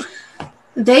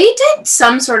 They did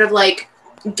some sort of, like,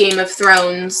 Game of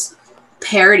Thrones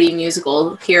parody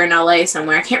musical here in LA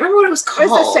somewhere. I can't remember what it was called.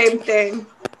 It was the same thing.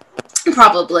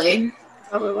 Probably.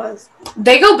 Oh, it was.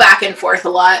 They go back and forth a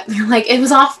lot. They're like, it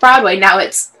was off-Broadway, now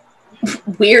it's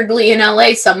weirdly in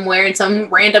LA somewhere in some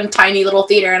random tiny little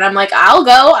theater, and I'm like, I'll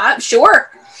go. I'm sure.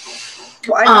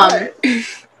 Why not?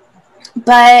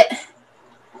 But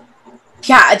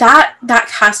yeah, that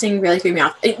casting really threw me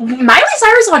off. Miley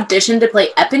Cyrus auditioned to play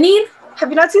Eponine. Have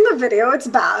you not seen the video? It's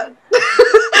bad.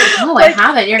 No, like, I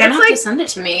haven't. You're gonna have to send it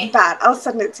to me. Bad. I'll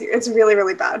send it to you. It's really,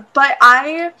 really bad. But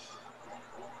I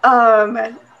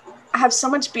have so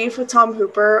much beef with Tom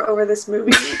Hooper over this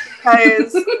movie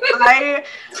because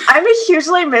I'm a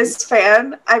hugely Les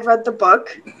fan. I've read the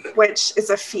book, which is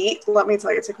a feat. Let me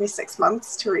tell you, it took me 6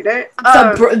 months to read it.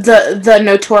 The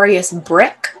notorious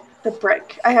Brick. The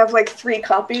Brick. I have like 3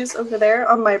 copies over there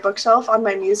on my bookshelf, on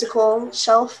my musical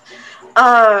shelf,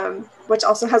 which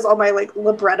also has all my like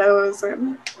librettos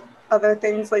and other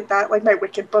things like that, like my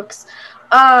Wicked books.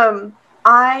 I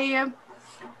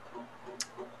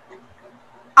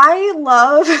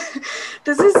love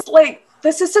this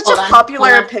is such a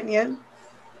popular opinion.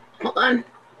 Hold on.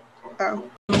 Oh.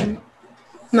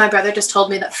 My brother just told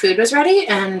me that food was ready,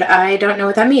 and I don't know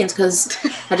what that means because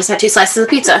I just had 2 slices of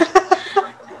pizza.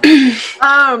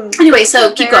 Anyway,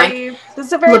 so keep going. This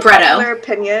is a very popular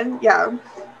opinion. Yeah.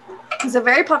 It's a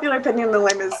very popular opinion in the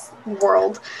Les Mis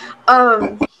world.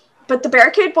 But the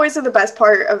Barricade Boys are the best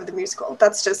part of the musical.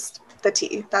 That's just the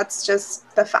tea. That's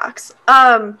just the facts.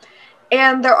 And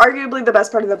they're arguably the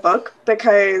best part of the book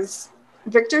because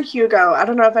Victor Hugo, I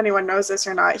don't know if anyone knows this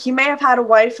or not, he may have had a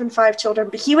wife and 5 children,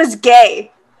 but he was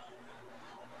gay.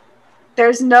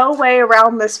 There's no way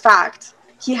around this fact.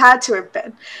 He had to have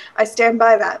been. I stand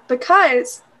by that.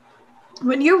 Because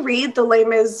when you read the Les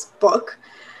Mis book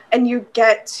and you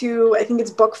get to, I think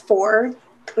it's book 4,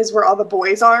 is where all the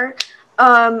boys are,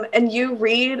 and you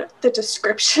read the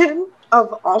description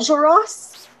of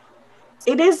Enjolras,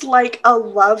 it is like a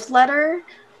love letter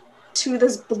to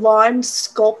this blonde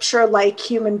sculpture-like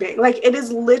human being. Like, it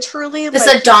is literally this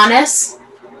like... Adonis?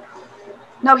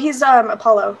 No, he's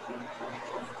Apollo.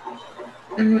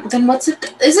 Then what's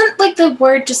it? Isn't like the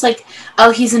word just like,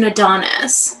 oh, he's an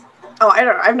Adonis? Oh, I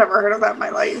don't know. I've never heard of that in my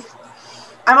life.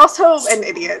 I'm also an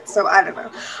idiot, so I don't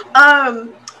know.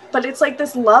 But it's like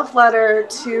this love letter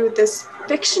to this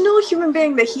fictional human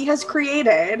being that he has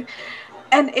created.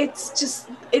 And it's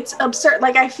absurd.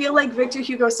 Like, I feel like Victor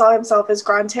Hugo saw himself as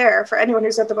Grantaire. For anyone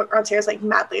who's read the book, Grantaire is like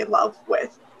madly in love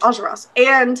with Enjolras.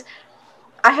 And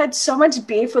I had so much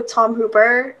beef with Tom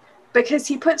Hooper because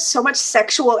he put so much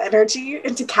sexual energy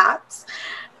into Cats.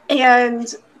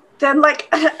 And then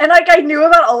I knew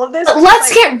about all of this.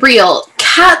 Let's get real.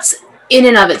 Cats in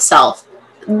and of itself,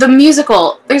 the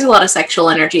musical, there's a lot of sexual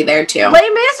energy there too. Les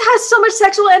Mis has so much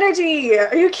sexual energy.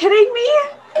 Are you kidding me?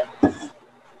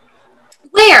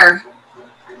 Where?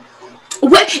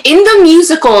 What in the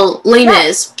musical Les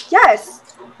Mis?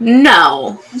 Yes.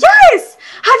 No. Yes.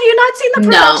 Have you not seen the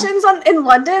productions in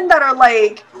London that are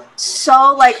like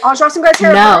so like Enjolras and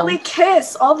Grantaire literally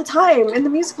kiss all the time in the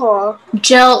musical?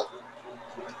 Jill,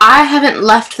 I haven't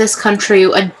left this country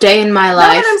a day in my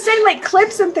life. No, but I'm saying like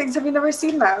clips and things. Have you never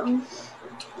seen them?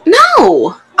 No.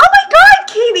 Oh my God,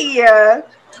 Katie. Where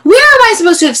am I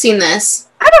supposed to have seen this?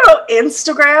 I don't know,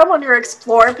 Instagram on your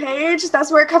Explore page.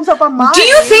 That's where it comes up on mine. Do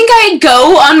you think I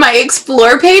go on my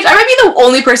Explore page? I might be the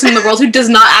only person in the world who does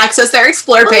not access their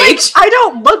Explore page. Like, I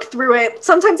don't look through it.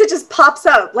 Sometimes it just pops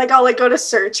up. Like, I'll like go to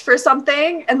search for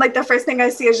something, and like the first thing I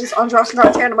see is just Enjolras and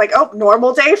Grantaire, and I'm like, oh,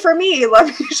 normal day for me. Let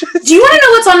me just... Do you want to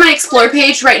know what's on my Explore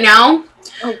page right now?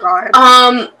 Oh God.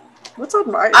 What's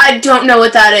on mine? I don't know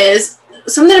what that is.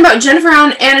 Something about Jennifer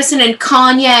Aniston and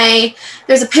Kanye.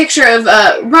 There's a picture of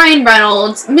Ryan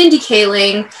Reynolds, Mindy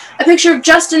Kaling, a picture of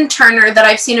Justin Turner that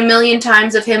I've seen a million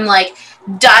times of him like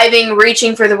diving,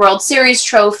 reaching for the World Series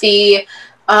trophy.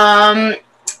 A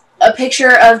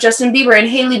picture of Justin Bieber and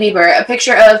Hailey Bieber. A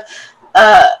picture of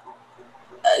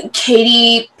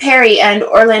Katy Perry and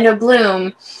Orlando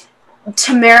Bloom.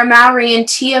 Tamara Mowry and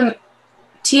Tia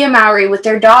Mowry with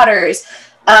their daughters.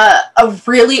 A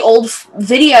really old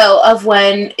video of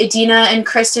when Idina and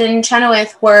Kristen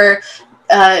Chenoweth were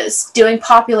doing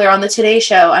Popular on the Today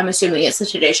Show. I'm assuming it's the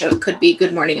Today Show. It could be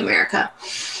Good Morning America.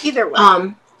 Either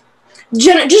way.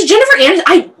 Just Jennifer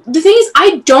Aniston. The thing is,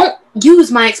 I don't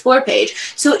use my Explore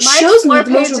page, so it shows me the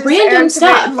most random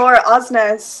stuff. And Laura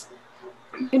Osnes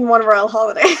in One Royal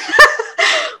Holiday,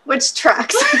 which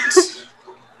tracks.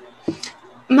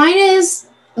 Mine is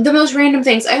the most random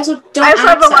things. I also don't. I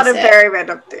have a lot of very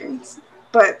random things,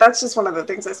 but that's just one of the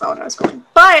things I saw when I was going.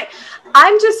 But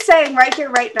I'm just saying right here,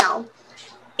 right now,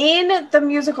 in the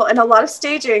musical, in a lot of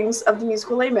stagings of the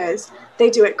musical Les Mis, they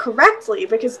do it correctly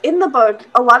because in the book,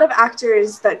 a lot of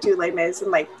actors that do Les Mis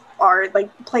and like are like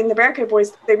playing the Barricade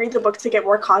Boys, they read the book to get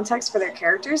more context for their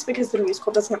characters because the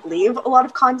musical doesn't leave a lot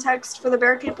of context for the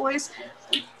Barricade Boys.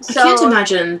 So, I can't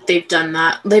imagine they've done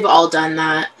that. They've all done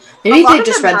that. Maybe they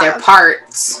just read their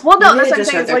parts. Well, no, that's what I'm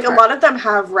saying. It's like a lot of them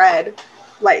have read,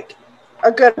 like,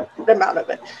 a good amount of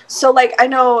it. So, like, I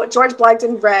know George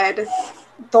Blagden read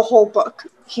the whole book.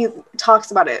 He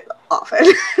talks about it often,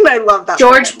 and I love that.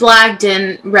 George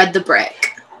Blagden read The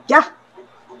Brick. Yeah.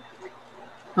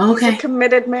 Okay. He's a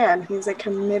committed man.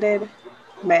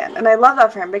 Man. And I love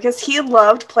that for him because he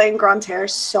loved playing Grantaire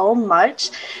so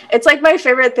much. It's like my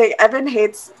favorite thing. Evan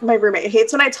hates, my roommate,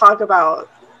 hates when I talk about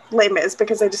Les Mis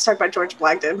because I just talked about George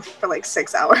Blagden for like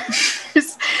 6 hours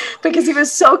because he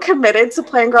was so committed to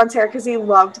playing Grantaire because he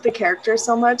loved the character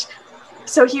so much.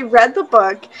 So he read the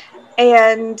book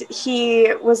and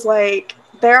he was like,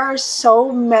 there are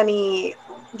so many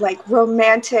like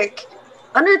romantic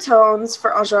undertones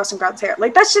for Enjolras and Grantaire.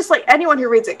 Like that's just like anyone who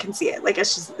reads it can see it. Like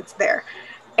it's there.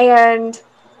 And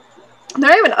they're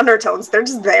not even undertones. They're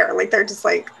just there. Like they're just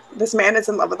like, this man is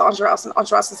in love with Enjolras and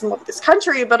Enjolras is in love with this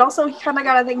country, but also he kind of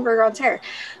got a thing for Grantaire.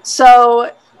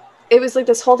 So it was like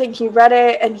this whole thing. He read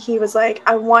it and he was like,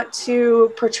 I want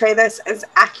to portray this as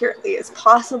accurately as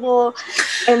possible.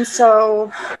 And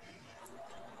so...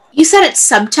 You said it's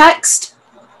subtext?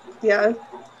 Yeah.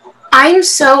 I'm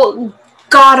so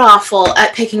god-awful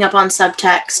at picking up on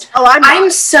subtext. Oh, I'm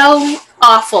so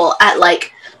awful at,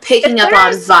 like, picking up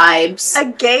on vibes.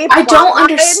 A gay I don't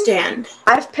understand.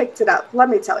 I've picked it up, let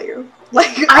me tell you. Like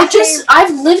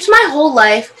I've lived my whole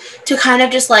life to kind of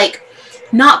just, like,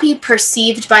 not be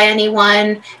perceived by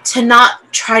anyone, to not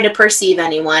try to perceive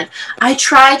anyone. I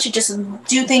try to just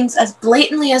do things as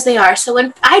blatantly as they are. So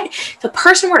if a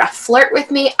person were to flirt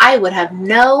with me, I would have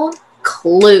no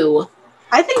clue.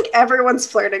 I think everyone's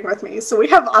flirting with me, so we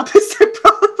have opposite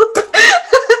problems.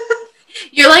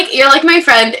 You're like my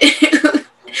friend.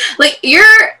 Like, you're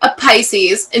a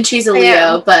Pisces and she's a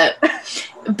Leo, but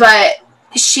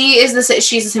she's the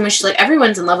same way. She's like,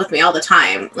 everyone's in love with me all the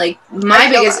time. Like, my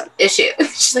biggest issue.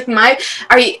 She's like,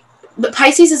 but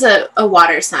Pisces is a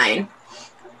water sign,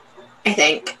 I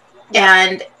think. Yeah.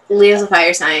 And Leo's a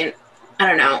fire sign. I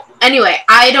don't know. Anyway,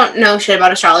 I don't know shit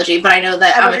about astrology, but I know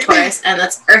that I'm a Taurus and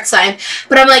that's earth sign.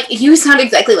 But I'm like, you sound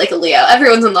exactly like a Leo.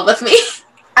 Everyone's in love with me.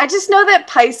 I just know that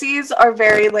Pisces are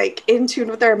very, like, in tune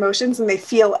with their emotions and they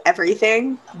feel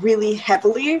everything really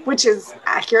heavily, which is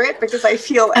accurate because I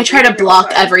feel I try to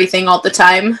block everything all the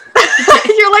time.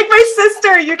 You're like my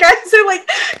sister. You guys are like,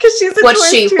 because she's a Taurus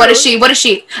too. What is she?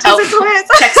 She's a Taurus.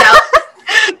 Checks out.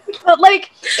 But, like,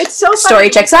 it's so funny. Story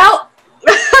checks out.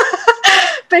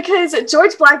 Because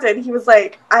George Blagden, he was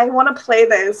like, I want to play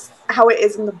this how it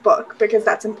is in the book because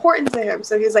that's important to him.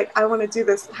 So he's like, I want to do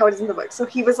this how it is in the book. So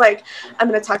he was like, I'm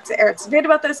going to talk to Aaron Savade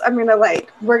about this. I'm going to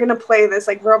like, we're going to play this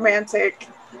like romantic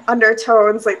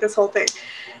undertones, like this whole thing.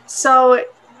 So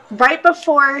right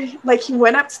before, like, he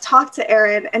went up to talk to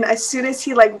Aaron, and as soon as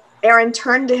Aaron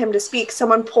turned to him to speak,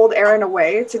 someone pulled Aaron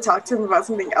away to talk to him about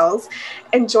something else.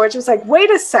 And George was like, wait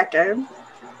a second.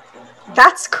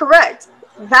 That's correct.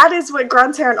 That is what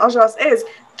Grantaire and Enjolras is.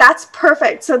 That's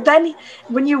perfect. So then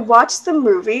when you watch the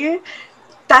movie,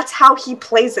 that's how he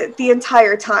plays it the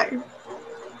entire time.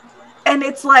 And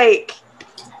it's like,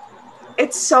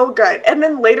 it's so good. And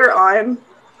then later on,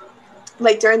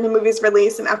 like during the movie's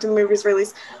release and after the movie's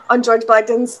release, on George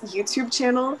Blagden's YouTube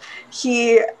channel,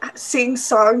 he sings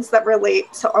songs that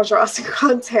relate to Enjolras and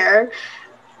Grantaire.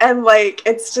 And like,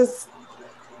 it's just...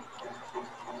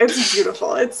 It's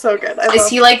beautiful. It's so good. Is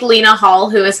he like Lena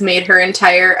Hall, who has made her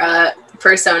entire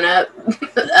persona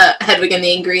Hedwig and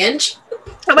the Angry Inch?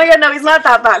 Oh my god, no, he's not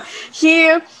that bad.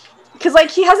 Because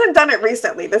like he hasn't done it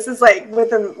recently. This was like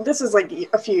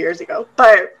a few years ago.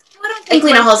 But I don't think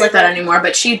Lena Hall's like that anymore.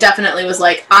 But she definitely was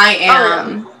like, I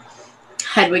am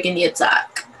Hedwig and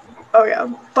Yitzhak. Oh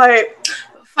yeah, but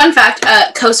fun fact: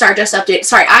 co-star just updated.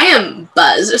 Sorry, I am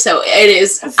buzzed, so it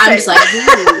is. Same. I'm just like,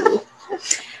 ooh.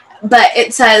 But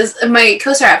it says, my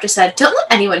co-star after said, don't let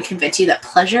anyone convince you that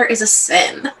pleasure is a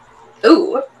sin.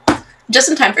 Ooh. Just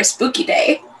in time for spooky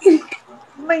day. Oh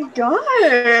my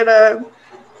god.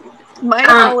 My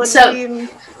Halloween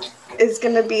is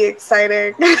going to be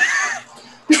exciting.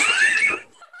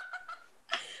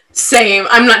 Same.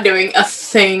 I'm not doing a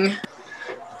thing.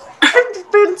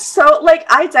 I've been so, like,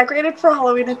 I decorated for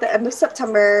Halloween at the end of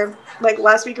September, like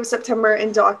last week of September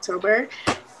into October.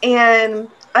 And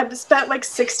I've spent like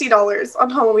 $60 on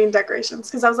Halloween decorations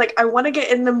because I was like, I want to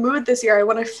get in the mood this year. I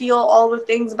want to feel all the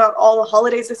things about all the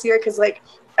holidays this year because like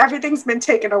everything's been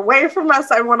taken away from us.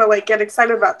 I want to like get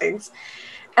excited about things.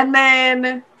 And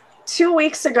then 2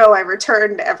 weeks ago, I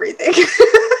returned everything.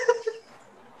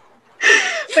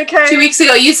 Because 2 weeks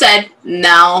ago, you said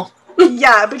no.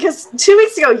 Yeah, because 2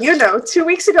 weeks ago, 2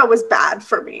 weeks ago was bad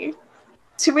for me.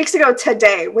 2 weeks ago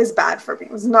today was bad for me.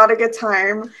 It was not a good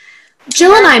time.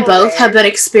 Jill and I both have been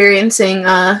experiencing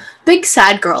big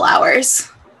sad girl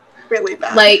hours. Really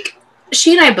bad. Like,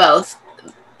 she and I both,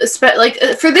 like,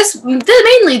 for this,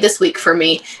 mainly this week for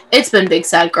me, it's been big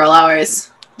sad girl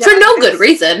hours. Yeah, for no good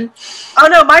reason. Oh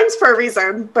no, mine's for a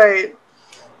reason, but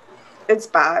it's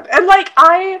bad. And like,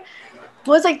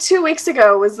 was like 2 weeks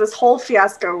ago was this whole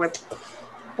fiasco with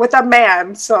with a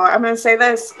man. So I'm going to say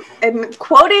this, and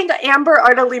quoting Amber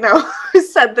Ardolino, who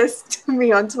said this to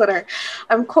me on Twitter.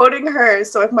 I'm quoting her,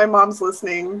 so if my mom's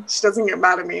listening, she doesn't get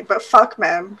mad at me, but fuck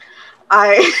men.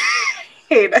 I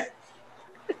hate it.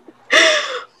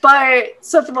 But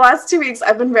so for the last 2 weeks,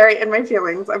 I've been very in my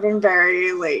feelings. I've been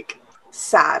very like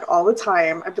sad all the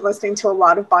time. I've been listening to a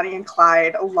lot of Bonnie and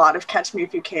Clyde, a lot of Catch Me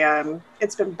If You Can.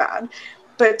 It's been bad.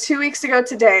 But 2 weeks ago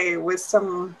today was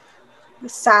some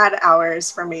sad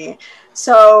hours for me.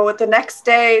 So the next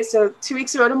day, so 2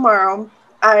 weeks ago tomorrow,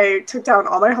 I took down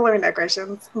all my Halloween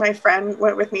decorations. My friend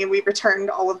went with me. We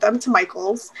returned all of them to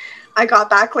Michael's. I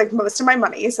got back like most of my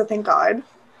money, so thank God.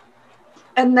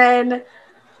 And then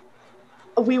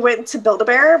we went to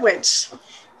Build-A-Bear, which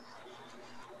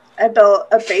I built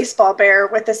a baseball bear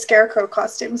with a scarecrow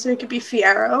costume so he could be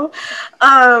Fiero.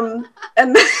 And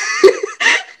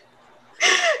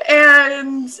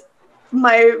and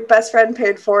my best friend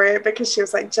paid for it because she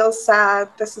was like, Jill's sad.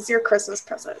 This is your Christmas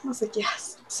present. I was like,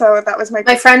 yes. So that was my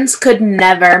friends could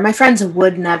never. My friends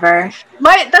would never.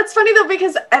 That's funny though,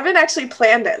 because Evan actually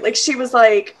planned it. Like, she was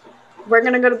like, we're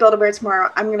going to go to Build-A-Bear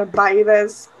tomorrow. I'm going to buy you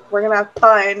this. We're going to have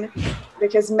fun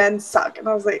because men suck. And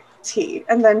I was like, T.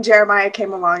 And then Jeremiah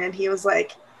came along and he was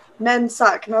like, men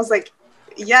suck. And I was like,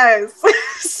 yes.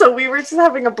 So we were just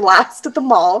having a blast at the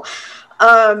mall.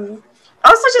 I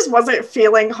also just wasn't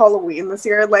feeling Halloween this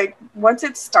year. Like, once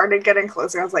it started getting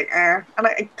closer, I was like, and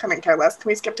I couldn't care less. Can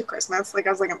we skip to Christmas? Like,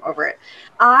 I was like, I'm over it.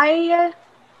 I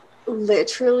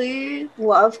literally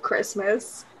love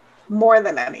Christmas more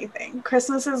than anything.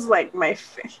 Christmas is like my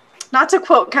not to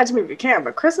quote Catch Me If You Can,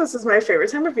 but Christmas is my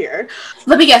favorite time of year.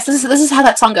 Let me guess. This is how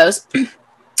that song goes.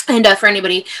 And for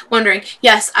anybody wondering,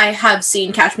 yes, I have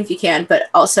seen Catch Me If You Can, but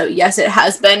also, yes, it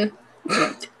has been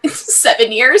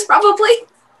 7 years probably.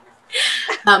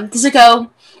 Does it go,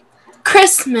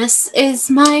 Christmas is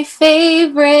my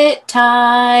favorite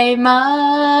time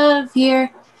of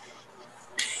year?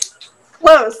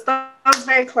 Close. That was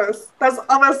very close. That was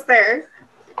almost there.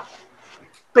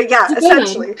 But yeah,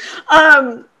 essentially.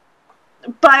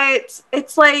 But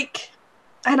it's like,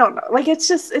 I don't know. Like,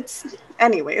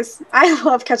 anyways, I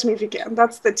love Catch Me If You Can.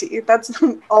 That's the tea. That's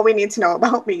all we need to know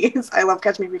about me is I love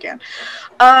Catch Me If You Can.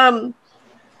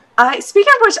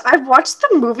 Speaking of which, I've watched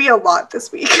the movie a lot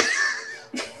this week.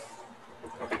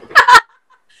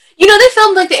 You know, they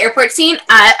filmed like the airport scene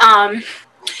at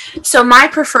so my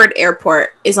preferred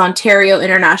airport is Ontario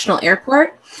International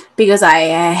Airport because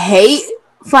I hate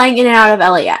flying in and out of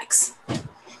LAX.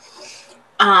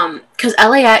 Because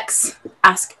LAX,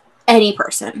 ask any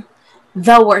person,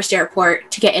 the worst airport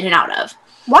to get in and out of.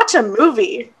 Watch a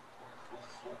movie.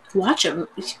 Watch a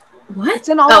movie. What? It's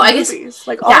in all the movies.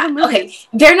 Like, all the movies. Okay,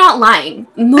 they're not lying.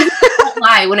 Movies don't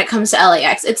lie when it comes to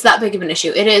LAX. It's that big of an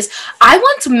issue. It is. I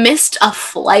once missed a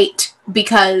flight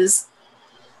because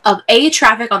of A,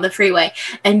 traffic on the freeway,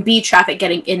 and B, traffic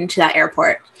getting into that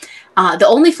airport. The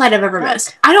only flight I've ever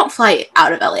missed. I don't fly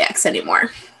out of LAX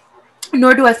anymore.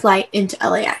 Nor do I fly into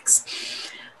LAX.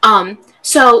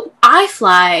 So I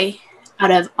fly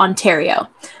out of Ontario,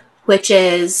 which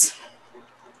is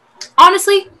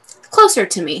honestly closer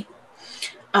to me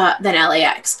than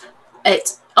LAX.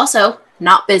 It's also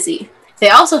not busy. They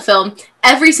also film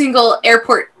every single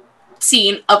airport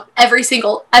scene of every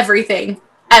single everything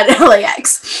at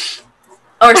LAX.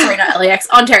 Or sorry, not LAX,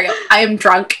 Ontario. I am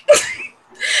drunk.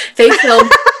 They film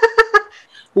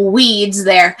weeds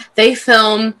there. They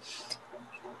film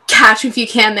Catch Me If You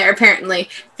Can there, apparently.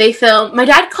 They film, my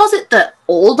dad calls it the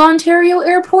old Ontario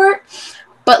airport,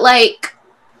 but like,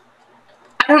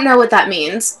 I don't know what that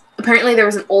means. Apparently there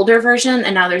was an older version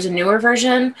and now there's a newer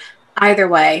version. Either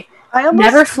way,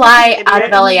 never fly out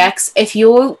of LAX. If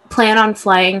you plan on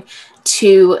flying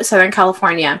to Southern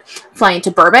California, fly into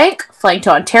Burbank, fly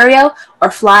into Ontario, or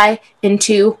fly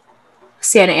into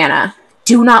Santa Ana.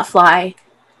 Do not fly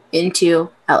into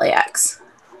LAX.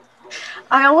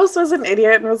 I almost was an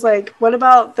idiot and was like, what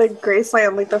about the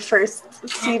Graceland, like the first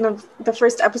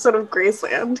episode of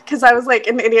Graceland? Because I was like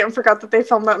an idiot and forgot that they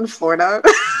filmed that in Florida.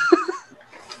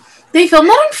 They filmed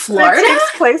that in Florida? It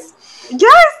takes place.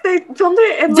 Yes, they filmed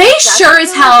it in. They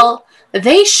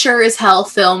sure as hell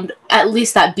filmed at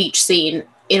least that beach scene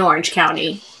in Orange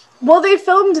County. Well, they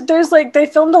filmed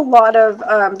a lot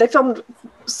of they filmed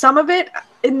some of it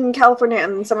in California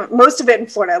and most of it in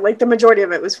Florida. Like, the majority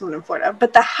of it was filmed in Florida.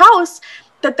 But the house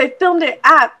that they filmed it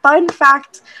at, fun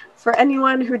fact for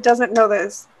anyone who doesn't know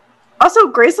this.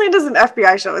 Also, Graceland is an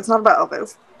FBI show. It's not about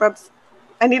Elvis.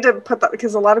 I need to put that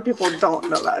because a lot of people don't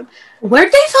know that.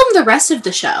 Where'd they film the rest of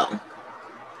the show?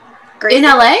 Graceland? In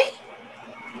LA?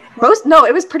 No,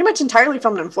 it was pretty much entirely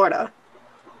filmed in Florida.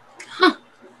 Huh.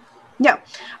 Yeah.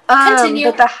 Continue.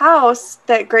 But the house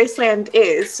that Graceland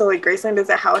is, so like Graceland is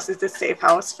a house, is a safe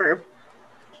house for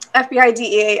FBI,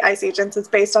 DEA, ICE agents. It's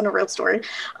based on a real story.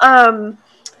 I'm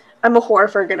a whore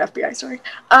for a good FBI story.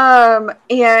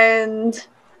 And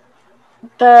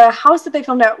the house that they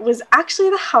filmed at was actually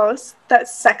the house that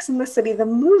Sex and the City, the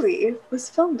movie, was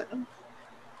filmed in.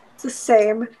 It's the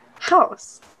same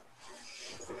house.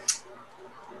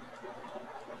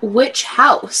 Which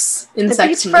house in The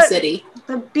Sex and the City?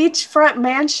 The beachfront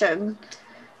mansion.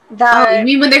 Oh, you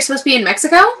mean when they're supposed to be in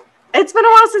Mexico? It's been a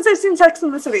while since I've seen Sex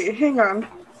and the City. Hang on.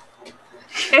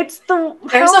 There's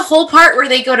a whole part where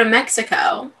they go to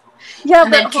Mexico. Yeah,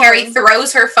 and then Carrie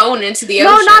throws her phone into the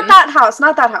ocean. No, not that house.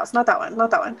 Not that house. Not that one.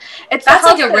 Not that one. That's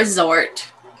like a resort.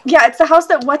 Yeah, it's the house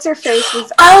that What's-Her-Face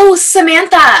was. Oh,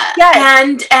 Samantha.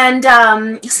 Yes. And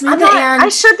Samantha I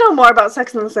should know more about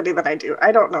Sex and the City than I do.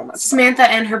 I don't know much. Samantha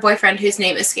and her boyfriend, whose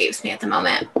name escapes me at the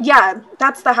moment. Yeah,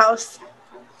 that's the house.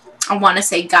 I want to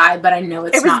say Guy, but I know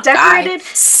it's not decorated, Guy.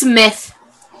 Smith.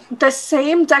 The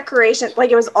same decoration,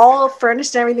 like it was all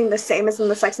furnished and everything the same as in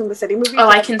the Sex and the City movie. Oh,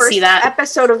 I can see that.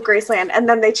 Episode of Graceland, and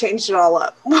then they changed it all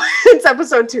up. Once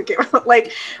episode 2 came out,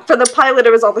 like for the pilot, it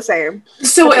was all the same.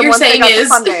 So what you're saying is,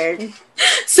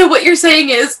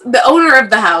 the owner of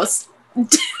the house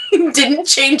didn't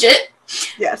change it.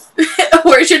 Yes.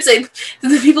 Or I should say,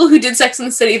 the people who did Sex and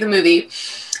the City, the movie,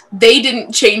 they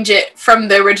didn't change it from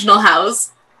the original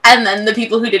house. And then the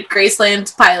people who did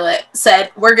Graceland's pilot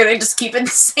said, we're going to just keep it the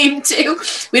same too.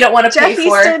 We don't want to pay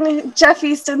for it. Jeff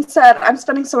Easton said, I'm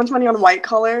spending so much money on White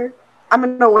Collar. I'm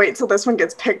going to wait till this one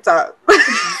gets picked up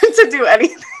to do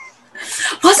anything.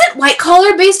 Wasn't White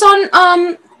Collar based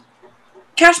on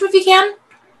Catch Me If You Can?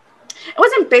 It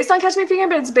wasn't based on Catch Me If You Can,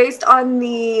 but it's based on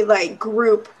the like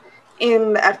group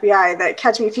in the FBI that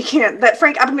Catch Me If You Can, that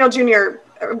Frank Abagnale Jr.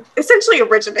 essentially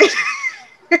originated.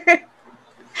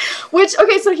 Which,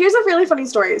 okay, so here's a really funny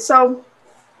story. So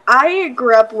I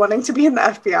grew up wanting to be in the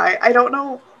FBI. I don't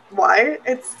know why.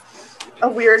 It's a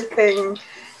weird thing.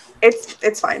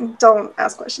 It's fine. Don't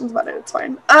ask questions about it. It's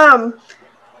fine.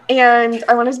 And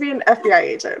I wanted to be an FBI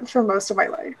agent for most of my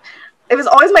life. It was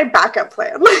always my backup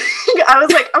plan. I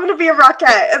was like, I'm going to be a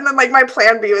rockette. And then like my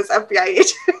plan B was FBI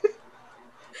agent.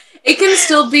 It can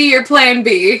still be your plan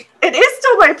B. It is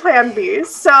still my plan B.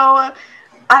 So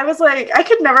I was like, I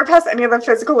could never pass any of the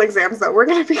physical exams, though. We're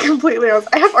going to be completely honest.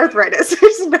 I have arthritis.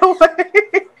 There's no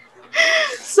way.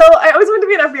 So I always wanted to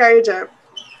be an FBI agent.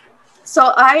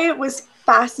 So I was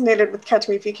fascinated with Catch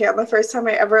Me If You Can the first time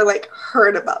I ever, like,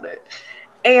 heard about it.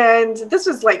 And this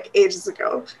was, like, ages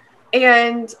ago.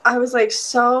 And I was, like,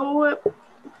 so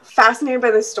fascinated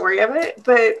by the story of it.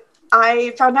 But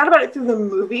I found out about it through the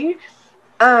movie.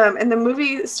 And the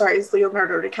movie stars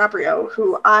Leonardo DiCaprio,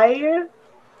 who I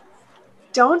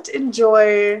don't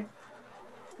enjoy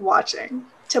watching,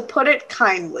 to put it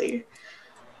kindly.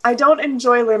 I don't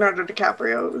enjoy Leonardo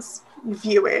DiCaprio's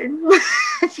viewing,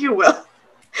 if you will.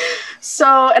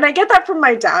 So, and I get that from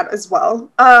my dad as well.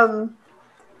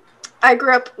 I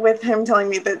grew up with him telling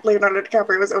me that Leonardo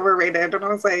DiCaprio was overrated, and I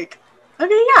was like,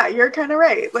 okay, yeah, you're kind of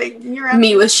right. Like, you're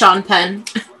me with Sean Penn.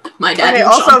 My dad. Okay,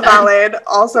 also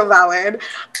valid.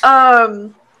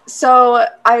 So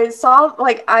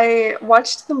I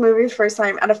watched the movie the first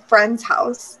time at a friend's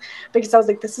house because I was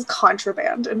like, this is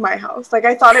contraband in my house. Like,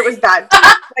 I thought it was that deep.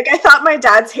 Like, I thought my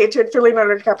dad's hatred for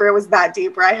Leonardo DiCaprio was that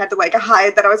deep where I had to, like,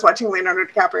 hide that I was watching a Leonardo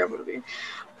DiCaprio movie.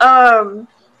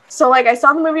 So, like, I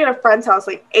saw the movie at a friend's house,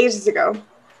 like, ages ago.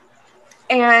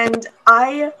 And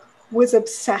I was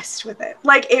obsessed with it.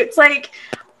 Like, it's like,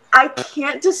 I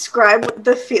can't describe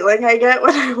the feeling I get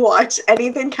when I watch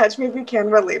anything Catch Me If You Can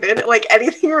related. Like,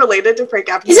 anything related to Frank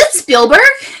Abagnale. Is it Spielberg?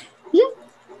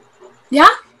 Yeah?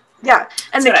 Yeah.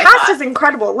 And the cast is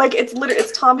incredible. Like,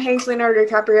 it's Tom Hanks, Leonardo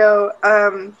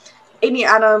DiCaprio, Amy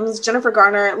Adams, Jennifer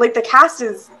Garner. Like, the cast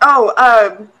is...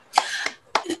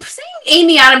 saying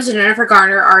Amy Adams and Jennifer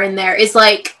Garner are in there is,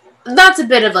 like... That's a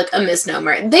bit of, like, a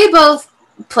misnomer. They both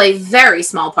play very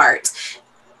small parts.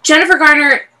 Jennifer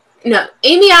Garner... No,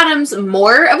 Amy Adams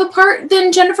more of a part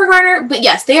than Jennifer Garner, but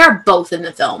yes, they are both in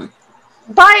the film.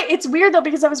 But it's weird, though,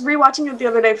 because I was rewatching it the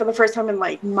other day for the first time in,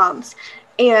 like, months.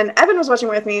 And Evan was watching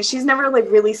with me. She's never, like,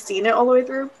 really seen it all the way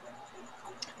through.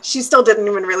 She still didn't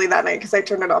even really that night because I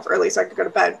turned it off early so I could go to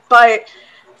bed. But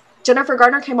Jennifer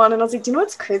Garner came on, and I was like, do you know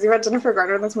what's crazy about Jennifer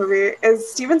Garner in this movie?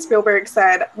 Is Steven Spielberg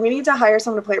said, we need to hire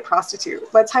someone to play a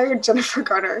prostitute. Let's hire Jennifer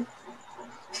Garner.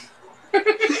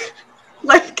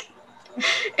 Like...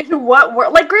 In what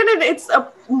world? Like, granted, it's a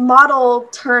model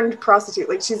turned prostitute.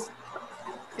 Like,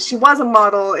 she was a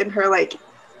model in her, like,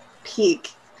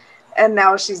 peak, and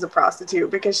now she's a prostitute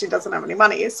because she doesn't have any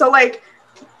money. So, like,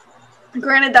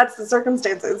 Granted, that's the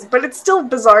circumstances, but it's still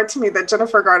bizarre to me that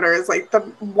Jennifer Garner is like the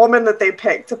woman that they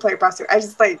picked to play prostitute. I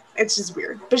just like, it's just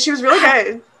weird. But she was really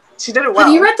good. She did it well.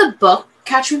 Have you read the book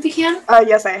Catch Me If You Can?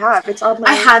 Yes, I have. It's on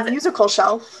my musical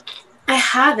shelf. I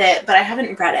have it, but I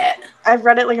haven't read it. I've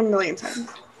read it like a million times.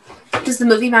 Does the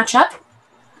movie match up?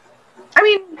 I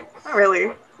mean, not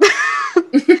really.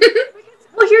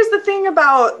 Well, here's the thing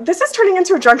about this is turning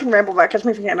into a drunken ramble about Catch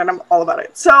Me If You Can, and I'm all about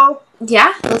it. So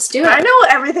yeah, let's do it. I know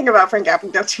everything about Frank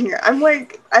Abagnale Jr. I'm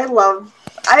like, I don't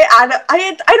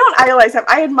idolize him.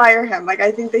 I admire him. Like,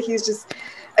 I think that he's just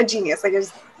a genius. Like,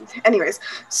 anyways.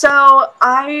 So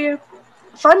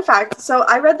fun fact. So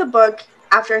I read the book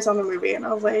after I saw the movie, and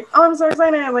I was like, oh, I'm so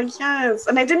excited. I'm like, yes.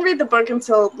 And I didn't read the book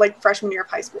until like freshman year of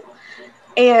high school,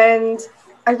 and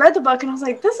I read the book, and I was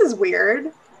like, this is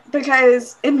weird.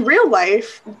 Because in real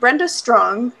life, Brenda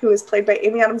Strong, who is played by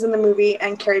Amy Adams in the movie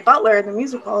and Carrie Butler in the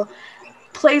musical,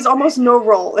 plays almost no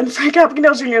role in Frank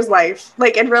Abagnale Jr.'s life.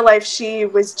 Like, in real life, she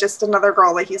was just another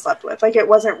girl that he slept with. Like, it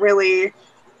wasn't really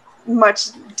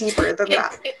much deeper than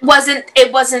that. It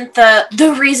wasn't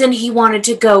the reason he wanted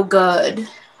to go good.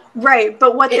 Right,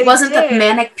 but what it wasn't the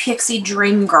manic pixie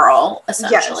dream girl,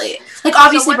 essentially. Yes. Like,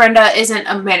 obviously, Brenda isn't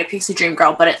a manic pixie dream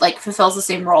girl, but it like fulfills the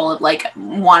same role of like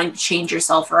wanting to change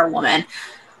yourself for a woman.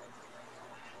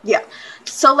 Yeah.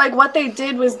 So like what they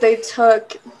did was there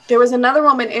was another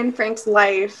woman in Frank's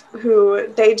life who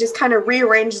they just kind of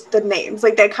rearranged the names.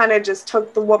 Like they kind of just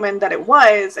took the woman that it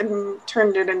was and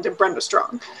turned it into Brenda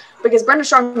Strong, because Brenda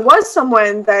Strong was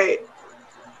someone that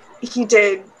he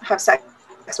did have sex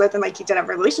with and like he did have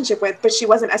a relationship with, but she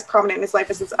wasn't as prominent in his life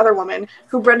as this other woman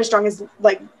who Brenda Strong is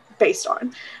like based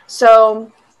on.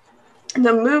 So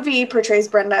the movie portrays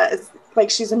Brenda as like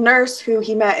she's a nurse who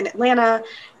he met in Atlanta,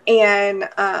 and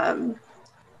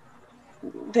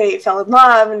they fell in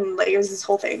love, and like it was this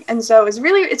whole thing. And so it's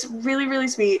really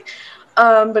sweet,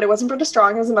 but it wasn't Brenda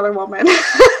Strong, it was another woman.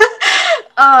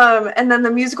 And then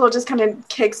the musical just kind of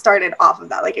kick-started off of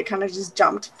that. Like it kind of just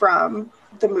jumped from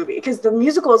the movie, because the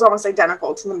musical is almost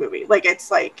identical to the movie. Like it's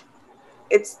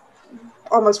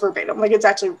almost verbatim. Like it's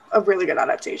actually a really good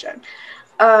adaptation.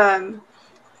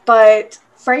 But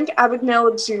Frank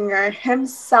Abagnale Jr.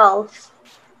 himself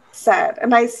said,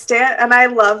 and I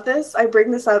love this, I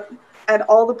bring this up at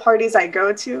all the parties I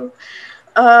go to,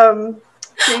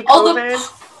 pre-COVID.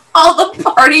 All the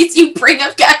parties you bring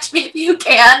up Catch Me If You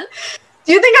Can.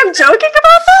 Do you think I'm joking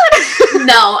about that?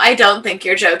 No, I don't think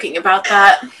you're joking about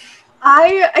that.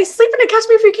 I sleep in a Catch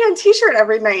Me If You Can t-shirt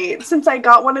every night since I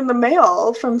got one in the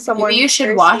mail from someone. Maybe you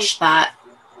should wash that.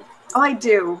 Oh, I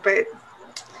do, but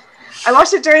I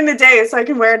wash it during the day so I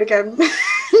can wear it again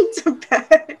to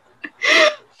bed.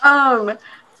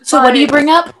 So what do you bring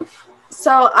up?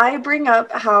 So I bring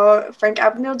up how Frank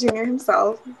Abagnale Jr.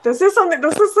 himself, this is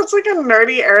such like a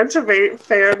nerdy Aaron Tveit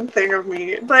fan thing of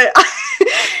me, but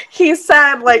he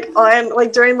said during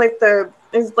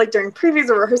previews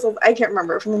or rehearsals, I can't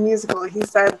remember, from the musical, he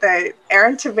said that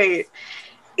Aaron Tveit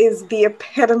is the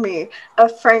epitome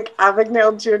of Frank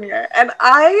Abagnale Jr. And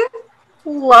I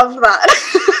love that.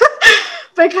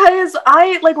 Because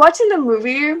I like watching the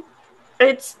movie,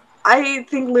 I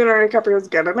think Leonardo DiCaprio is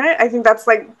good in it. I think that's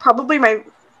like probably my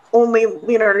only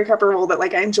Leonardo DiCaprio role that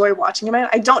like I enjoy watching him in.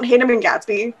 I don't hate him in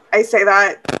Gatsby. I say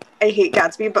that I hate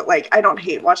Gatsby, but like I don't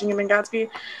hate watching him in Gatsby.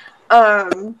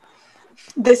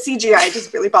 The CGI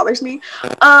just really bothers me.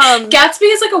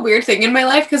 Gatsby is like a weird thing in my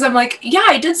life because I'm like, yeah,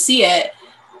 I did see it.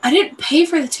 I didn't pay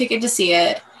for the ticket to see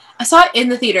it. I saw it in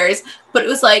the theaters, but it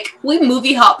was like we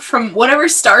movie hopped from whatever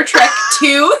Star Trek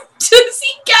 2 to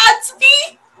see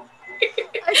Gatsby.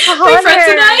 Iconic. My friends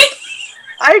and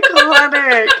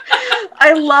Iconic.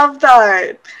 I love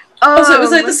that. Also, it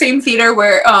was like the same theater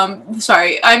where,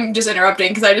 sorry, I'm just interrupting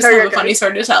because I just have a funny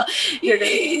story to tell.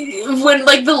 When,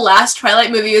 like, the last Twilight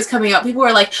movie was coming out, people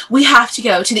were like, we have to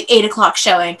go to the 8 o'clock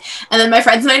showing. And then my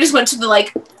friends and I just went to the,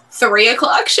 like, 3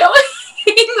 o'clock showing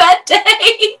that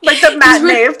day. Like the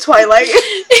matinee of Twilight.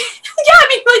 Yeah, I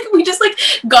mean, like, we just, like,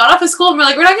 got off of school and we're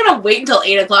like, we're not going to wait until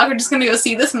 8 o'clock. We're just going to go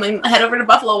see this and then head over to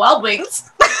Buffalo Wild Wings.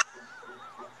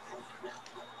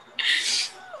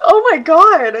 Oh, my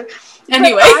God.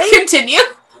 Anyway, continue.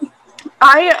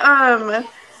 What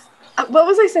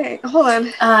was I saying? Hold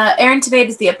on. Aaron Tveit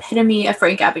is the epitome of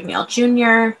Frank Abagnale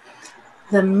Jr.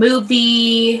 The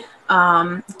movie,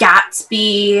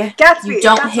 Gatsby. You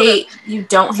don't hate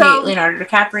Leonardo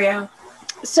DiCaprio.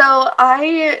 So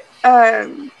I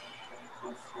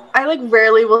like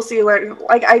rarely will see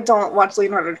like I don't watch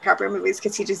Leonardo DiCaprio movies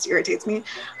because he just irritates me.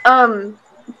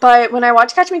 But when I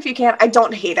watch Catch Me If You Can, I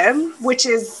don't hate him, which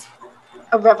is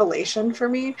a revelation for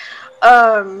me.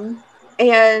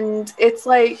 And it's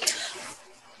like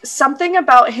something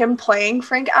about him playing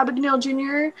Frank Abagnale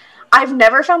Jr. I've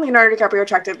never found Leonardo DiCaprio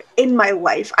attractive in my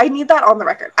life. I need that on the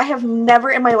record. I have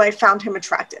never in my life found him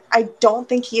attractive. I don't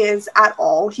think he is at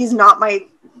all. He's not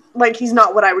he's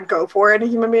not what I would go for in a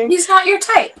human being. He's not your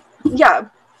type. Yeah.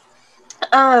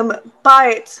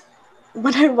 But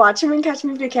when I watch him in Catch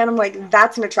Me If You Can, I'm like,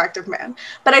 that's an attractive man.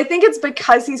 But I think it's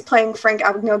because he's playing Frank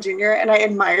Abagnale Jr. and I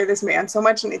admire this man so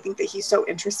much and I think that he's so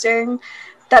interesting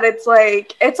that it's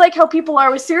like how people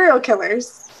are with serial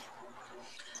killers.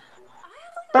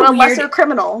 But a lesser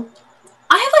criminal.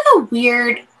 I have like a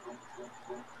weird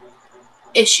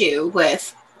issue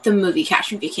with the movie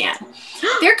Catch Me If You Can.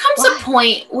 There comes a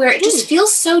point where it just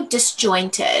feels so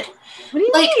disjointed. What do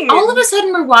you mean? All of a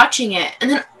sudden we're watching it, and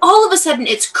then all of a sudden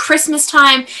it's Christmas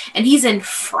time, and he's in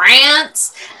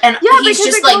France, and he's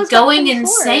just like going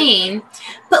insane.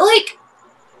 But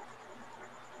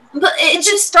it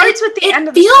just starts with the end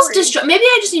of the story. Maybe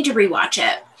I just need to rewatch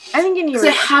it. I think you need to.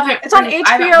 I haven't. It's on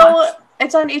HBO.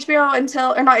 It's on HBO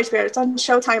until, or not HBO. It's on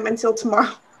Showtime until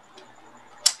tomorrow.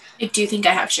 I do think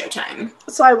I have Showtime,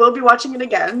 so I will be watching it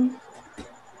again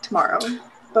tomorrow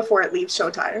before it leaves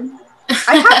Showtime.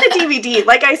 I have the DVD.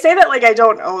 Like, I say that like I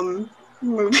don't own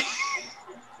movies.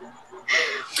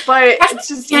 But it's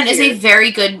just is a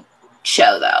very good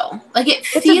show, though. Like, it's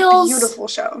feels... a beautiful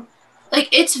show. Like,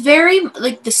 it's very...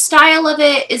 Like, the style of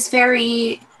it is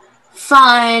very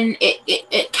fun.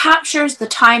 It captures the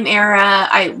time era,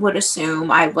 I would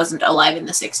assume. I wasn't alive in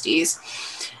the 60s.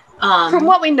 From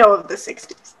what we know of the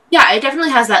 60s. Yeah, it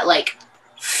definitely has that, like,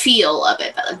 feel of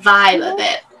it, the vibe of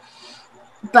it.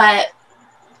 But...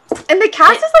 And the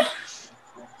cast is like,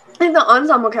 and the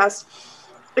ensemble cast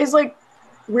is like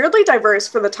weirdly diverse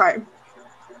for the time.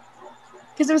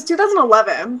 Because it was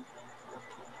 2011.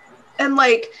 And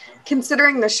like,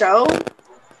 considering the show,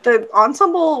 the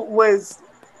ensemble was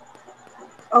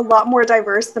a lot more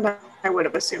diverse than I would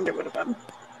have assumed it would have been.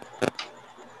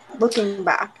 Looking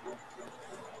back.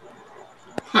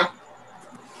 Huh.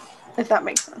 If that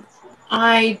makes sense.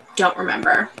 I don't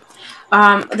remember.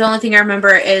 The only thing I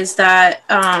remember is that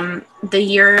the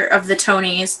year of the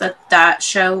Tonys that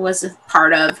show was a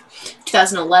part of,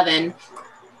 2011,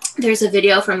 there's a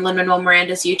video from Lin-Manuel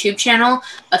Miranda's YouTube channel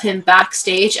of him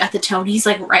backstage at the Tonys,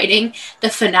 like, writing the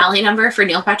finale number for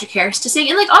Neil Patrick Harris to sing.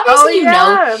 And, like, obviously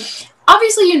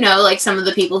you know, like, some of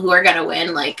the people who are gonna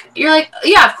win, like, you're like,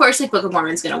 yeah, of course, like, Book of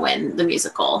Mormon's gonna win the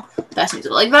musical, best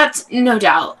musical. Like, that's no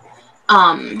doubt.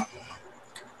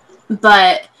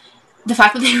 But... the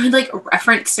fact that they would, like,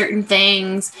 reference certain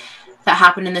things that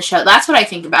happened in the show, that's what I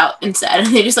think about instead.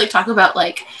 They just, like, talk about,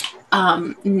 like,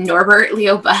 Norbert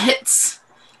Leo Butts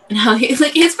and how he,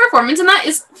 like, his performance in that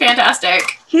is fantastic.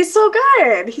 He's so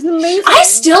good. He's amazing. I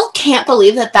still can't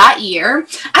believe that year,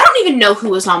 I don't even know who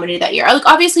was nominated that year. Like,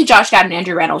 obviously Josh Gad and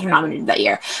Andrew Rannells were nominated that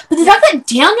year. But the fact that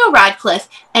Daniel Radcliffe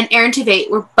and Aaron Tveit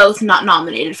were both not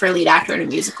nominated for lead actor in a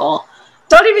musical.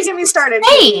 Don't even get me started.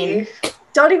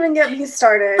 Don't even get me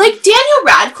started. Like, Daniel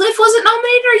Radcliffe wasn't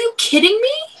nominated? Are you kidding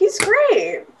me? He's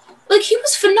great. Like, he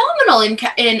was phenomenal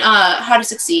in How to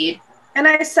Succeed. And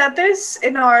I said this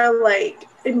in our, like,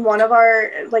 in one of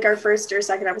our, like, our first or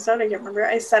second episode, I can't remember.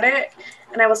 I said it,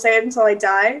 and I will say it until I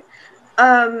die.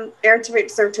 Aaron Tveit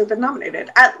deserved to have been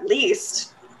nominated. At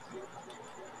least.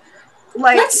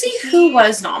 Like, let's see who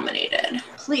was nominated.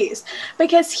 Please.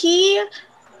 Because he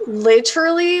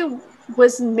literally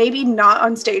was maybe not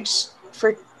on stage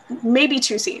for maybe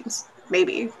 2 scenes.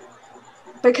 Maybe.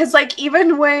 Because, like,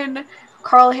 even when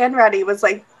Carl Hanratty was,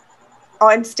 like,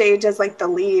 on stage as, like, the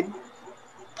lead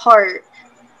part,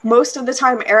 most of the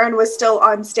time Aaron was still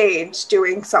on stage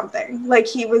doing something. Like,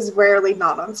 he was rarely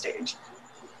not on stage.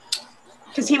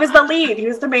 Because he was the lead. He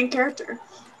was the main character.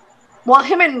 Well,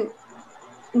 him and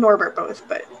Norbert both,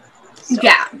 but... still.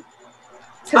 Yeah.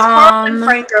 Because Carl and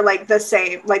Frank are, like, the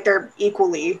same. Like, they're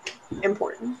equally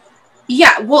important.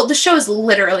 Yeah, well, the show is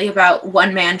literally about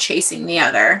one man chasing the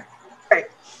other. Right.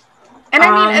 And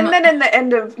I mean, and then in the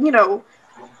end of, you know,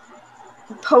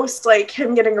 post, like,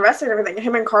 him getting arrested and everything,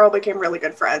 him and Carl became really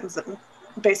good friends and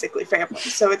basically family.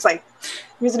 So it's like,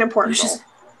 he was an important role.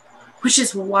 Which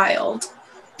is wild.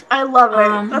 I love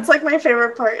it. That's, like, my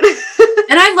favorite part.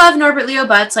 And I love Norbert Leo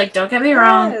Butts. Like, don't get me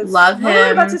wrong. Yes. Love him.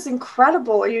 Norbert Butts is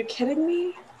incredible. Are you kidding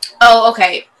me? Oh,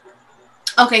 okay.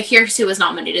 Okay, here's who was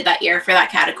nominated that year for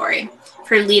that category.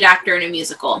 For lead actor in a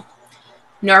musical.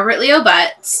 Norbert Leo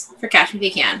Butts for Catch Me If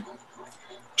You Can.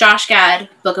 Josh Gad,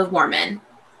 Book of Mormon.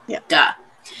 Yeah. Duh.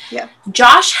 Yeah.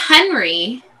 Josh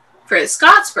Henry for the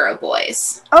Scottsboro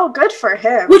Boys. Oh, good for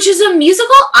him. Which is a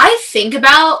musical I think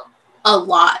about a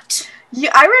lot.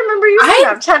 Yeah, I remember you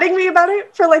Snapchatting me about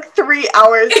it for like 3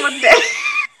 hours one day.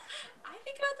 I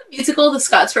think about the musical, The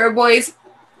Scottsboro Boys,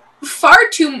 far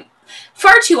too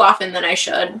often than I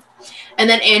should. And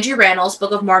then Andrew Rannell's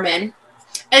Book of Mormon.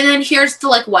 And then here's the,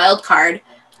 like, wild card.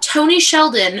 Tony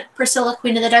Sheldon, Priscilla,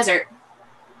 Queen of the Desert.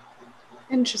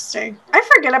 Interesting. I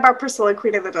forget about Priscilla,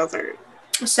 Queen of the Desert.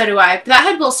 So do I. But that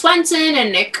had Will Swenson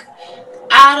and Nick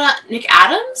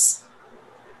Adams?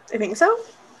 I think so.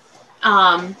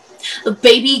 The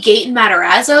baby Gaten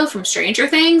Matarazzo from Stranger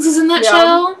Things is in that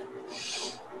show.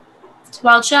 It's a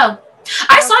wild show.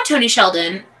 I saw Tony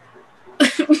Sheldon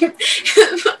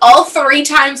all 3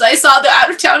 times I saw the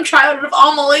out-of-town tryout of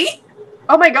Amelie.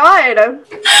 Oh my god.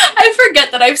 I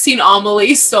forget that I've seen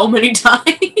Amelie so many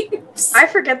times. I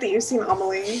forget that you've seen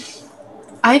Amelie.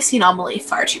 I've seen Amelie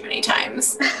far too many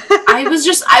times. I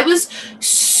was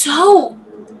so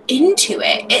into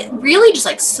it. It really just,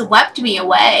 like, swept me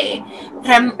away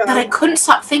that I couldn't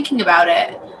stop thinking about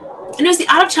it. And it was the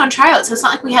out-of-town tryout, so it's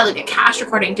not like we had, like, a cast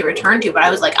recording to return to, but I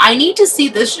was like, I need to see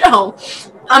this show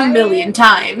a million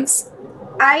times.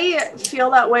 I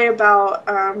feel that way about,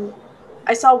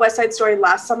 I saw West Side Story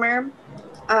last summer,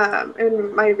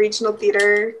 and my regional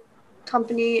theater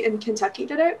company in Kentucky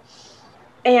did it.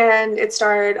 And it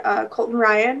starred Colton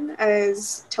Ryan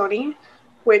as Tony,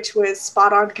 which was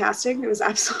spot on casting. It was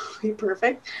absolutely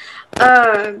perfect.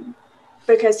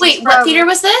 Because what theater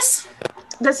was this?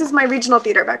 This is my regional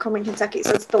theater back home in Kentucky,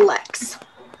 so it's the Lex.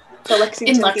 The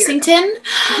Lexington. In Lexington?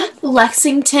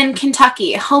 Lexington,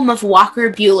 Kentucky, home of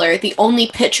Walker Buehler, the only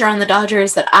pitcher on the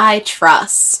Dodgers that I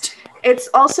trust. It's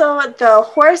also the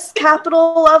horse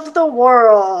capital of the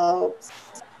world.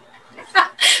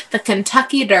 The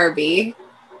Kentucky Derby.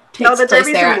 No, the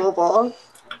Derby's in Louisville.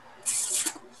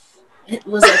 It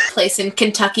was a place in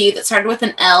Kentucky that started with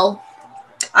an L.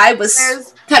 I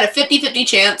had a 50-50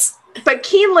 chance. But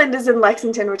Keeneland is in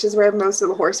Lexington, which is where most of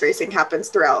the horse racing happens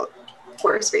throughout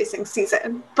horse racing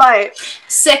season. But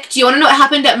sick. Do you want to know what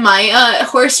happened at my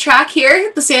horse track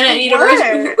here? The Santa Anita horse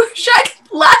track?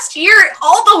 Last year,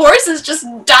 all the horses just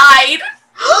died.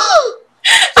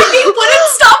 They wouldn't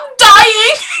stop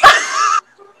dying.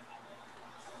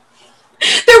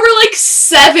 There were like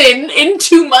 7 in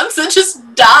 2 months that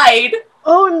just died.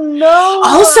 Oh no.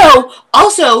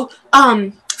 Also,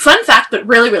 fun fact, but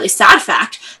really, really sad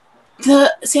fact,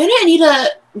 the Santa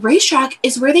Anita racetrack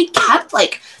is where they kept,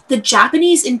 like, the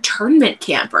Japanese internment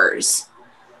campers.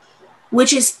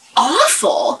 Which is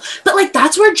awful. But, like,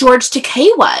 that's where George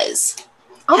Takei was.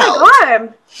 Oh my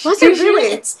god. Was it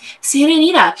really? It's Santa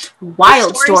Anita.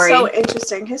 Wild story.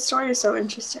 His story is so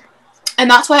interesting. And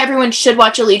that's why everyone should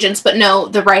watch Allegiance, but no,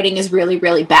 the writing is really,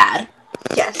 really bad.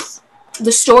 Yes.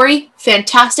 The story,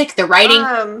 fantastic. The writing,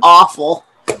 awful.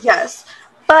 Yes.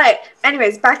 But,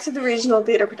 anyways, back to the regional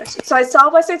theater production. So I saw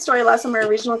West Side Story last summer,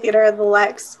 regional theater at the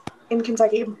Lex in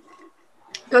Kentucky.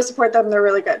 Go support them. They're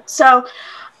really good. So,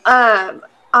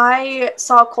 I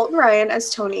saw Colton Ryan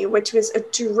as Tony, which was a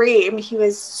dream. He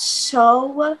was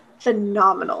so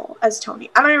phenomenal as Tony.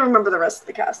 I don't even remember the rest of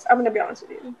the cast. I'm going to be honest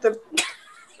with you.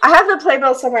 I have the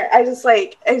playbill somewhere.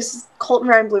 Colton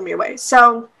Ryan blew me away.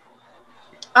 So,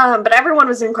 but everyone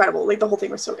was incredible. Like, the whole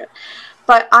thing was so good.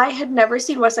 But I had never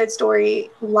seen West Side Story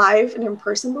live and in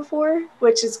person before,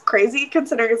 which is crazy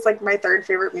considering it's, like, my 3rd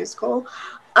favorite musical.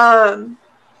 And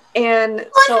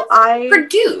so I...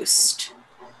 Produced.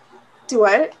 Do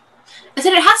what? I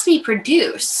said it has to be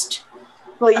produced.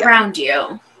 Well, yeah. Around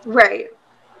you. Right.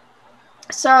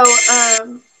 So,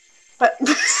 but...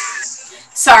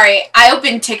 Sorry, I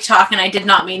opened TikTok and I did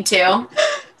not mean to.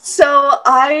 So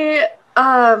I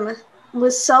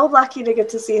was so lucky to get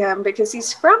to see him because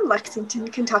he's from Lexington,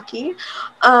 Kentucky.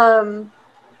 And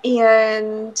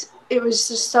it was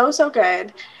just so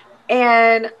good.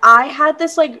 And I had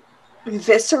this, like,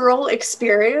 visceral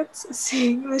experience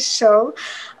seeing this show.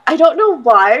 I don't know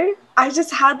why. I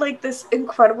just had, like, this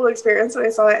incredible experience when I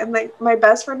saw it. And, like, my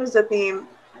best friend was with me.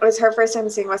 It was her first time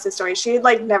seeing West Side Story. She had,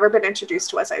 like, never been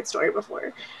introduced to West Side Story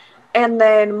before. And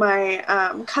then my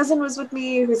cousin was with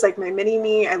me, who's, like, my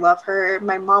mini-me. I love her.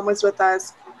 My mom was with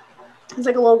us. It was,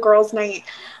 like, a little girls' night.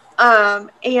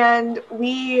 And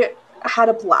we had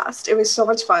a blast. It was so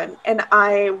much fun. And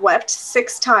I wept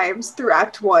 6 times through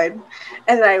Act 1.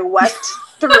 And I wept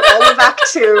through all of Act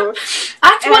 2.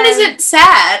 Act 1 isn't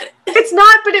sad. It's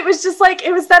not, but it was just, like,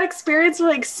 it was that experience of,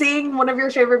 like, seeing one of your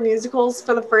favorite musicals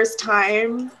for the first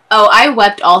time. Oh, I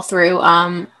wept all through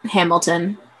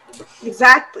Hamilton.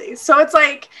 Exactly. So it's,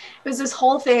 like, it was this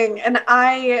whole thing. And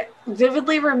I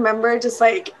vividly remember just,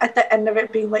 like, at the end of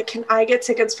it being like, can I get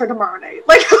tickets for tomorrow night?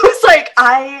 Like, it was like,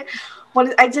 I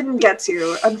didn't get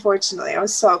to, unfortunately. I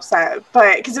was so upset.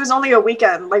 But, because it was only a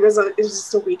weekend. Like, it was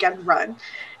just a weekend run.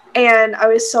 And I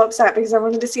was so upset because I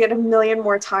wanted to see it a million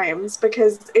more times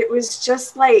because it was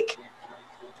just like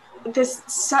it was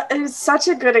such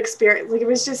a good experience. Like, it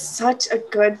was just such a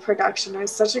good production. It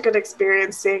was such a good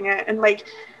experience seeing it. And like,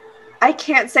 I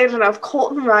can't say it enough.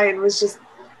 Colton Ryan was just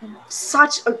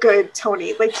such a good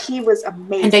Tony. Like, he was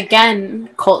amazing. And again,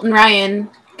 Colton Ryan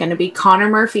gonna be Connor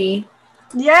Murphy.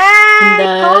 Yeah, in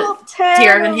the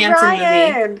Dear Evan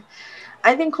Hansen movie.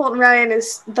 I think Colton Ryan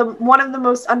is one of the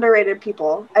most underrated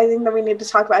people. I think that we need to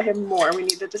talk about him more. We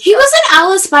need to discuss. He was in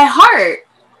Alice by Heart.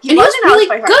 He was really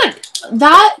good.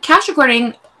 That cast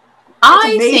recording,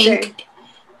 I think,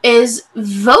 is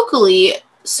vocally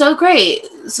so great.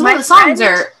 Some of the songs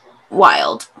are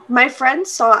wild. My friend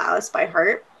saw Alice by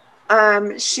Heart.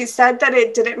 She said that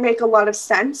it didn't make a lot of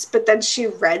sense, but then she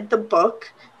read the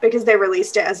book because they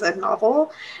released it as a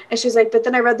novel. And she's like, but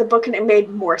then I read the book and it made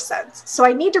more sense. So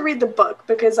I need to read the book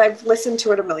because I've listened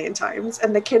to it a million times.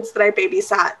 And the kids that I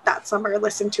babysat that summer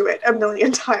listened to it a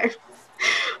million times.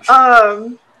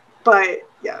 But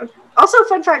yeah. Also,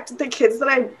 fun fact, the kids that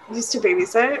I used to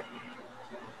babysit,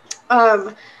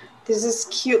 there's this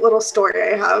cute little story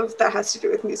I have that has to do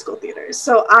with musical theater.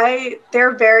 So they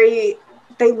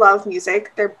love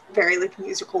music. They're very like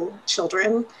musical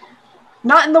children.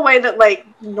 Not in the way that like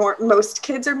most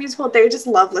kids are musical. They just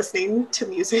love listening to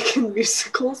music and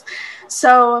musicals.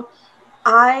 So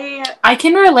I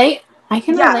can relate.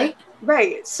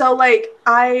 Right. So like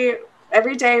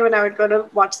every day when I would go to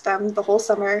watch them the whole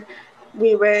summer,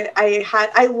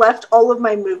 I left all of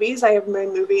my movies. I have my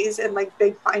movies in like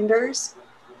big binders.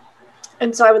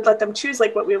 And so I would let them choose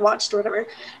like what we watched or whatever.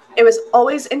 It was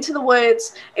always Into the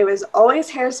Woods. It was always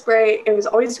Hairspray. It was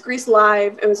always Grease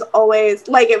Live. It was always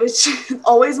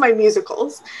always my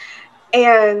musicals.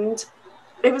 And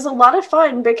it was a lot of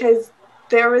fun because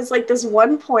there was like this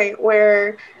one point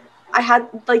where I had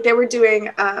like they were doing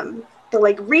the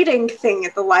like reading thing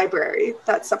at the library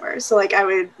that summer. So like I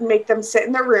would make them sit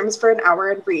in their rooms for an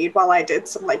hour and read while I did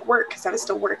some like work because I was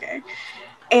still working.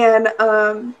 And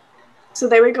so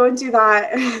they would go and do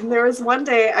that. And there was one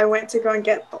day I went to go and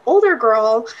get the older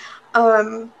girl,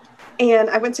 and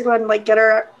I went to go and like get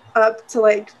her up to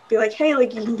like be like, hey,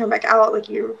 like you can come back out, like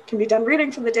you can be done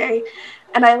reading for the day.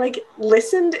 And I like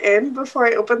listened in before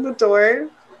I opened the door,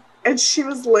 and she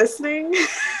was listening.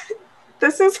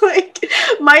 This is like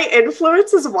my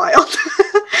influence is wild.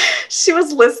 She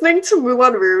was listening to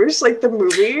Moulin Rouge, like the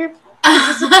movie.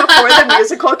 This was before the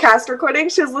musical cast recording.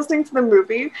 She was listening to the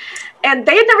movie, and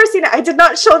they had never seen it. I did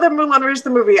not show them Moulin Rouge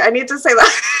the movie. I need to say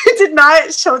that. I did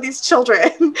not show these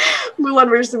children Moulin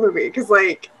Rouge the movie because,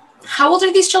 like, how old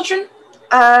are these children?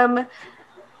 The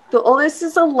oldest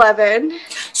is 11.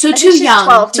 So too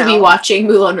young to be watching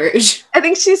Moulin Rouge. I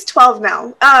think she's 12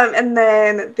 now. And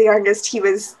then the youngest, he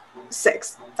was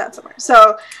 6 that summer.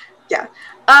 So, yeah.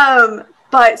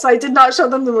 But so I did not show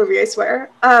them the movie, I swear.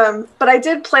 But I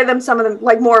did play them some of the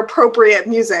like more appropriate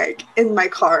music in my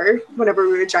car whenever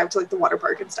we would drive to like the water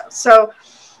park and stuff. So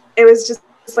it was just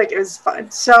like it was fun.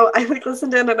 So I like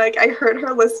listened in and like I heard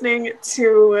her listening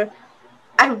to,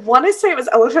 I want to say it was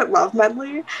Elephant Love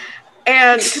Medley,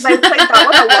 and because I played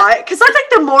that one a lot because that's like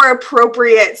the more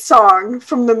appropriate song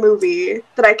from the movie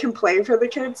that I can play for the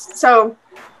kids. So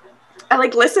I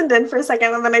like listened in for a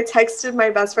second and then I texted my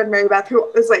best friend Mary Beth, who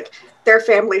is like their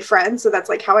family friend, so that's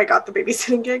like how I got the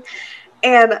babysitting gig.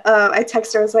 And I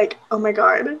texted her, I was like, oh my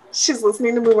god, she's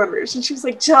listening to Moulin Rouge. And she was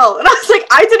like, Jill. And I was like,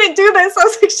 I didn't do this. I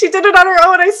was like, she did it on her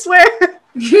own, I swear.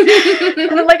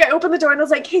 And then like I opened the door and I was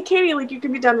like, hey Katie, like you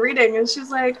can be done reading. And she was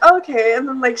like, oh, okay. And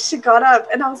then like she got up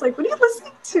and I was like, what are you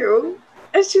listening to?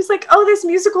 And she was like, oh, this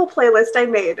musical playlist I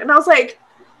made. And I was like,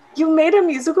 you made a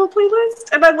musical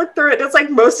playlist? And I looked through it. It's like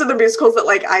most of the musicals that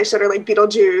like I showed are like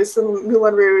Beetlejuice and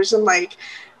Moulin Rouge and like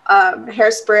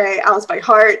Hairspray, Alice by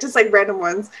Heart, just like random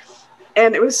ones.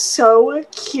 And it was so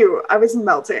cute. I was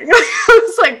melting. I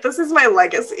was like, this is my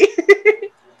legacy.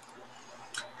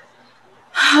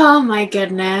 Oh my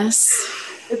goodness.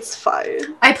 It's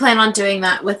fun. I plan on doing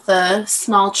that with the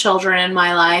small children in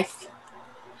my life.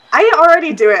 I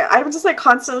already do it. I'm just like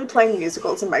constantly playing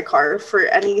musicals in my car for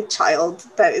any child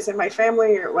that is in my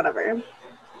family or whatever.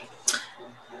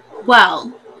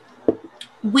 Well,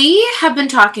 we have been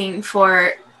talking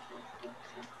for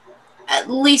at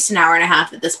least an hour and a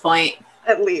half at this point.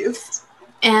 At least.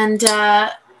 And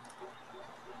I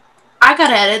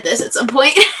gotta edit this at some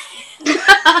point.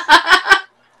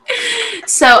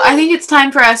 So I think it's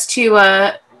time for us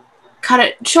to cut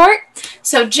it short.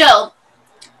 So Jill,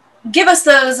 give us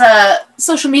those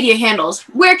social media handles.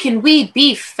 Where can we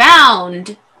be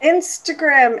found?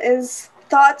 Instagram is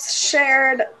Thoughts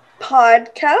Shared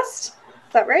Podcast. Is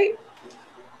that right?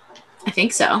 I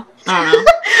think so. I don't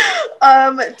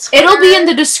know. Twitter, It'll be in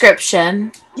the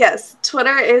description. Yes,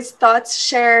 Twitter is Thoughts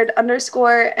Shared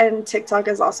 _ and TikTok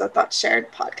is also Thoughts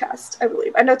Shared podcast, I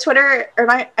believe. I know Twitter, or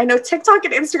I know TikTok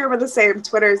and Instagram are the same.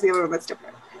 Twitter is the only one that's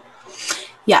different.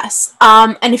 Yes.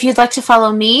 And if you'd like to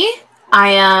follow me, I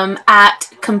am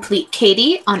at Complete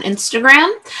Katie on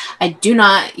Instagram. I do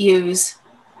not use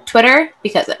Twitter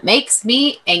because it makes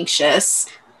me anxious.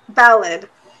 Valid.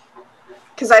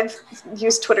 Because I've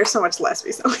used Twitter so much less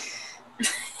recently.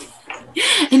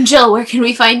 And Jill, where can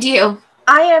we find you?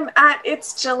 I am at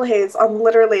It's Jill Hayes on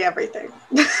literally everything.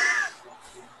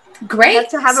 Great. I have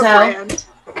to have a brand.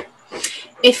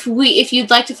 If you'd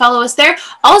like to follow us there,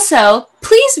 also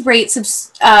please rate,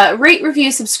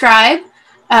 review, subscribe.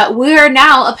 We are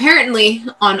now apparently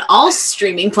on all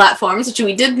streaming platforms, which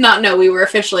we did not know we were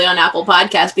officially on Apple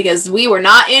Podcasts because we were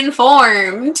not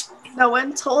informed. No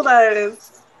one told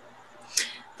us.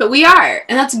 But we are,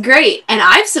 and that's great. And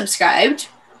I've subscribed.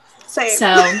 Same.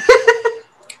 So,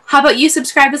 how about you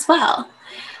subscribe as well?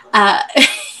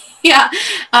 Yeah.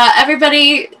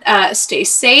 Everybody, stay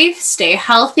safe, stay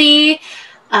healthy.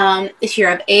 If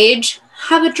you're of age,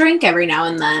 have a drink every now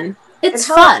and then. It's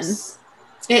fun.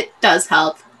 It does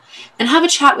help. And have a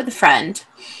chat with a friend.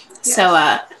 Yes.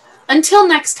 So, until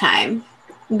next time,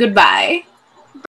 goodbye.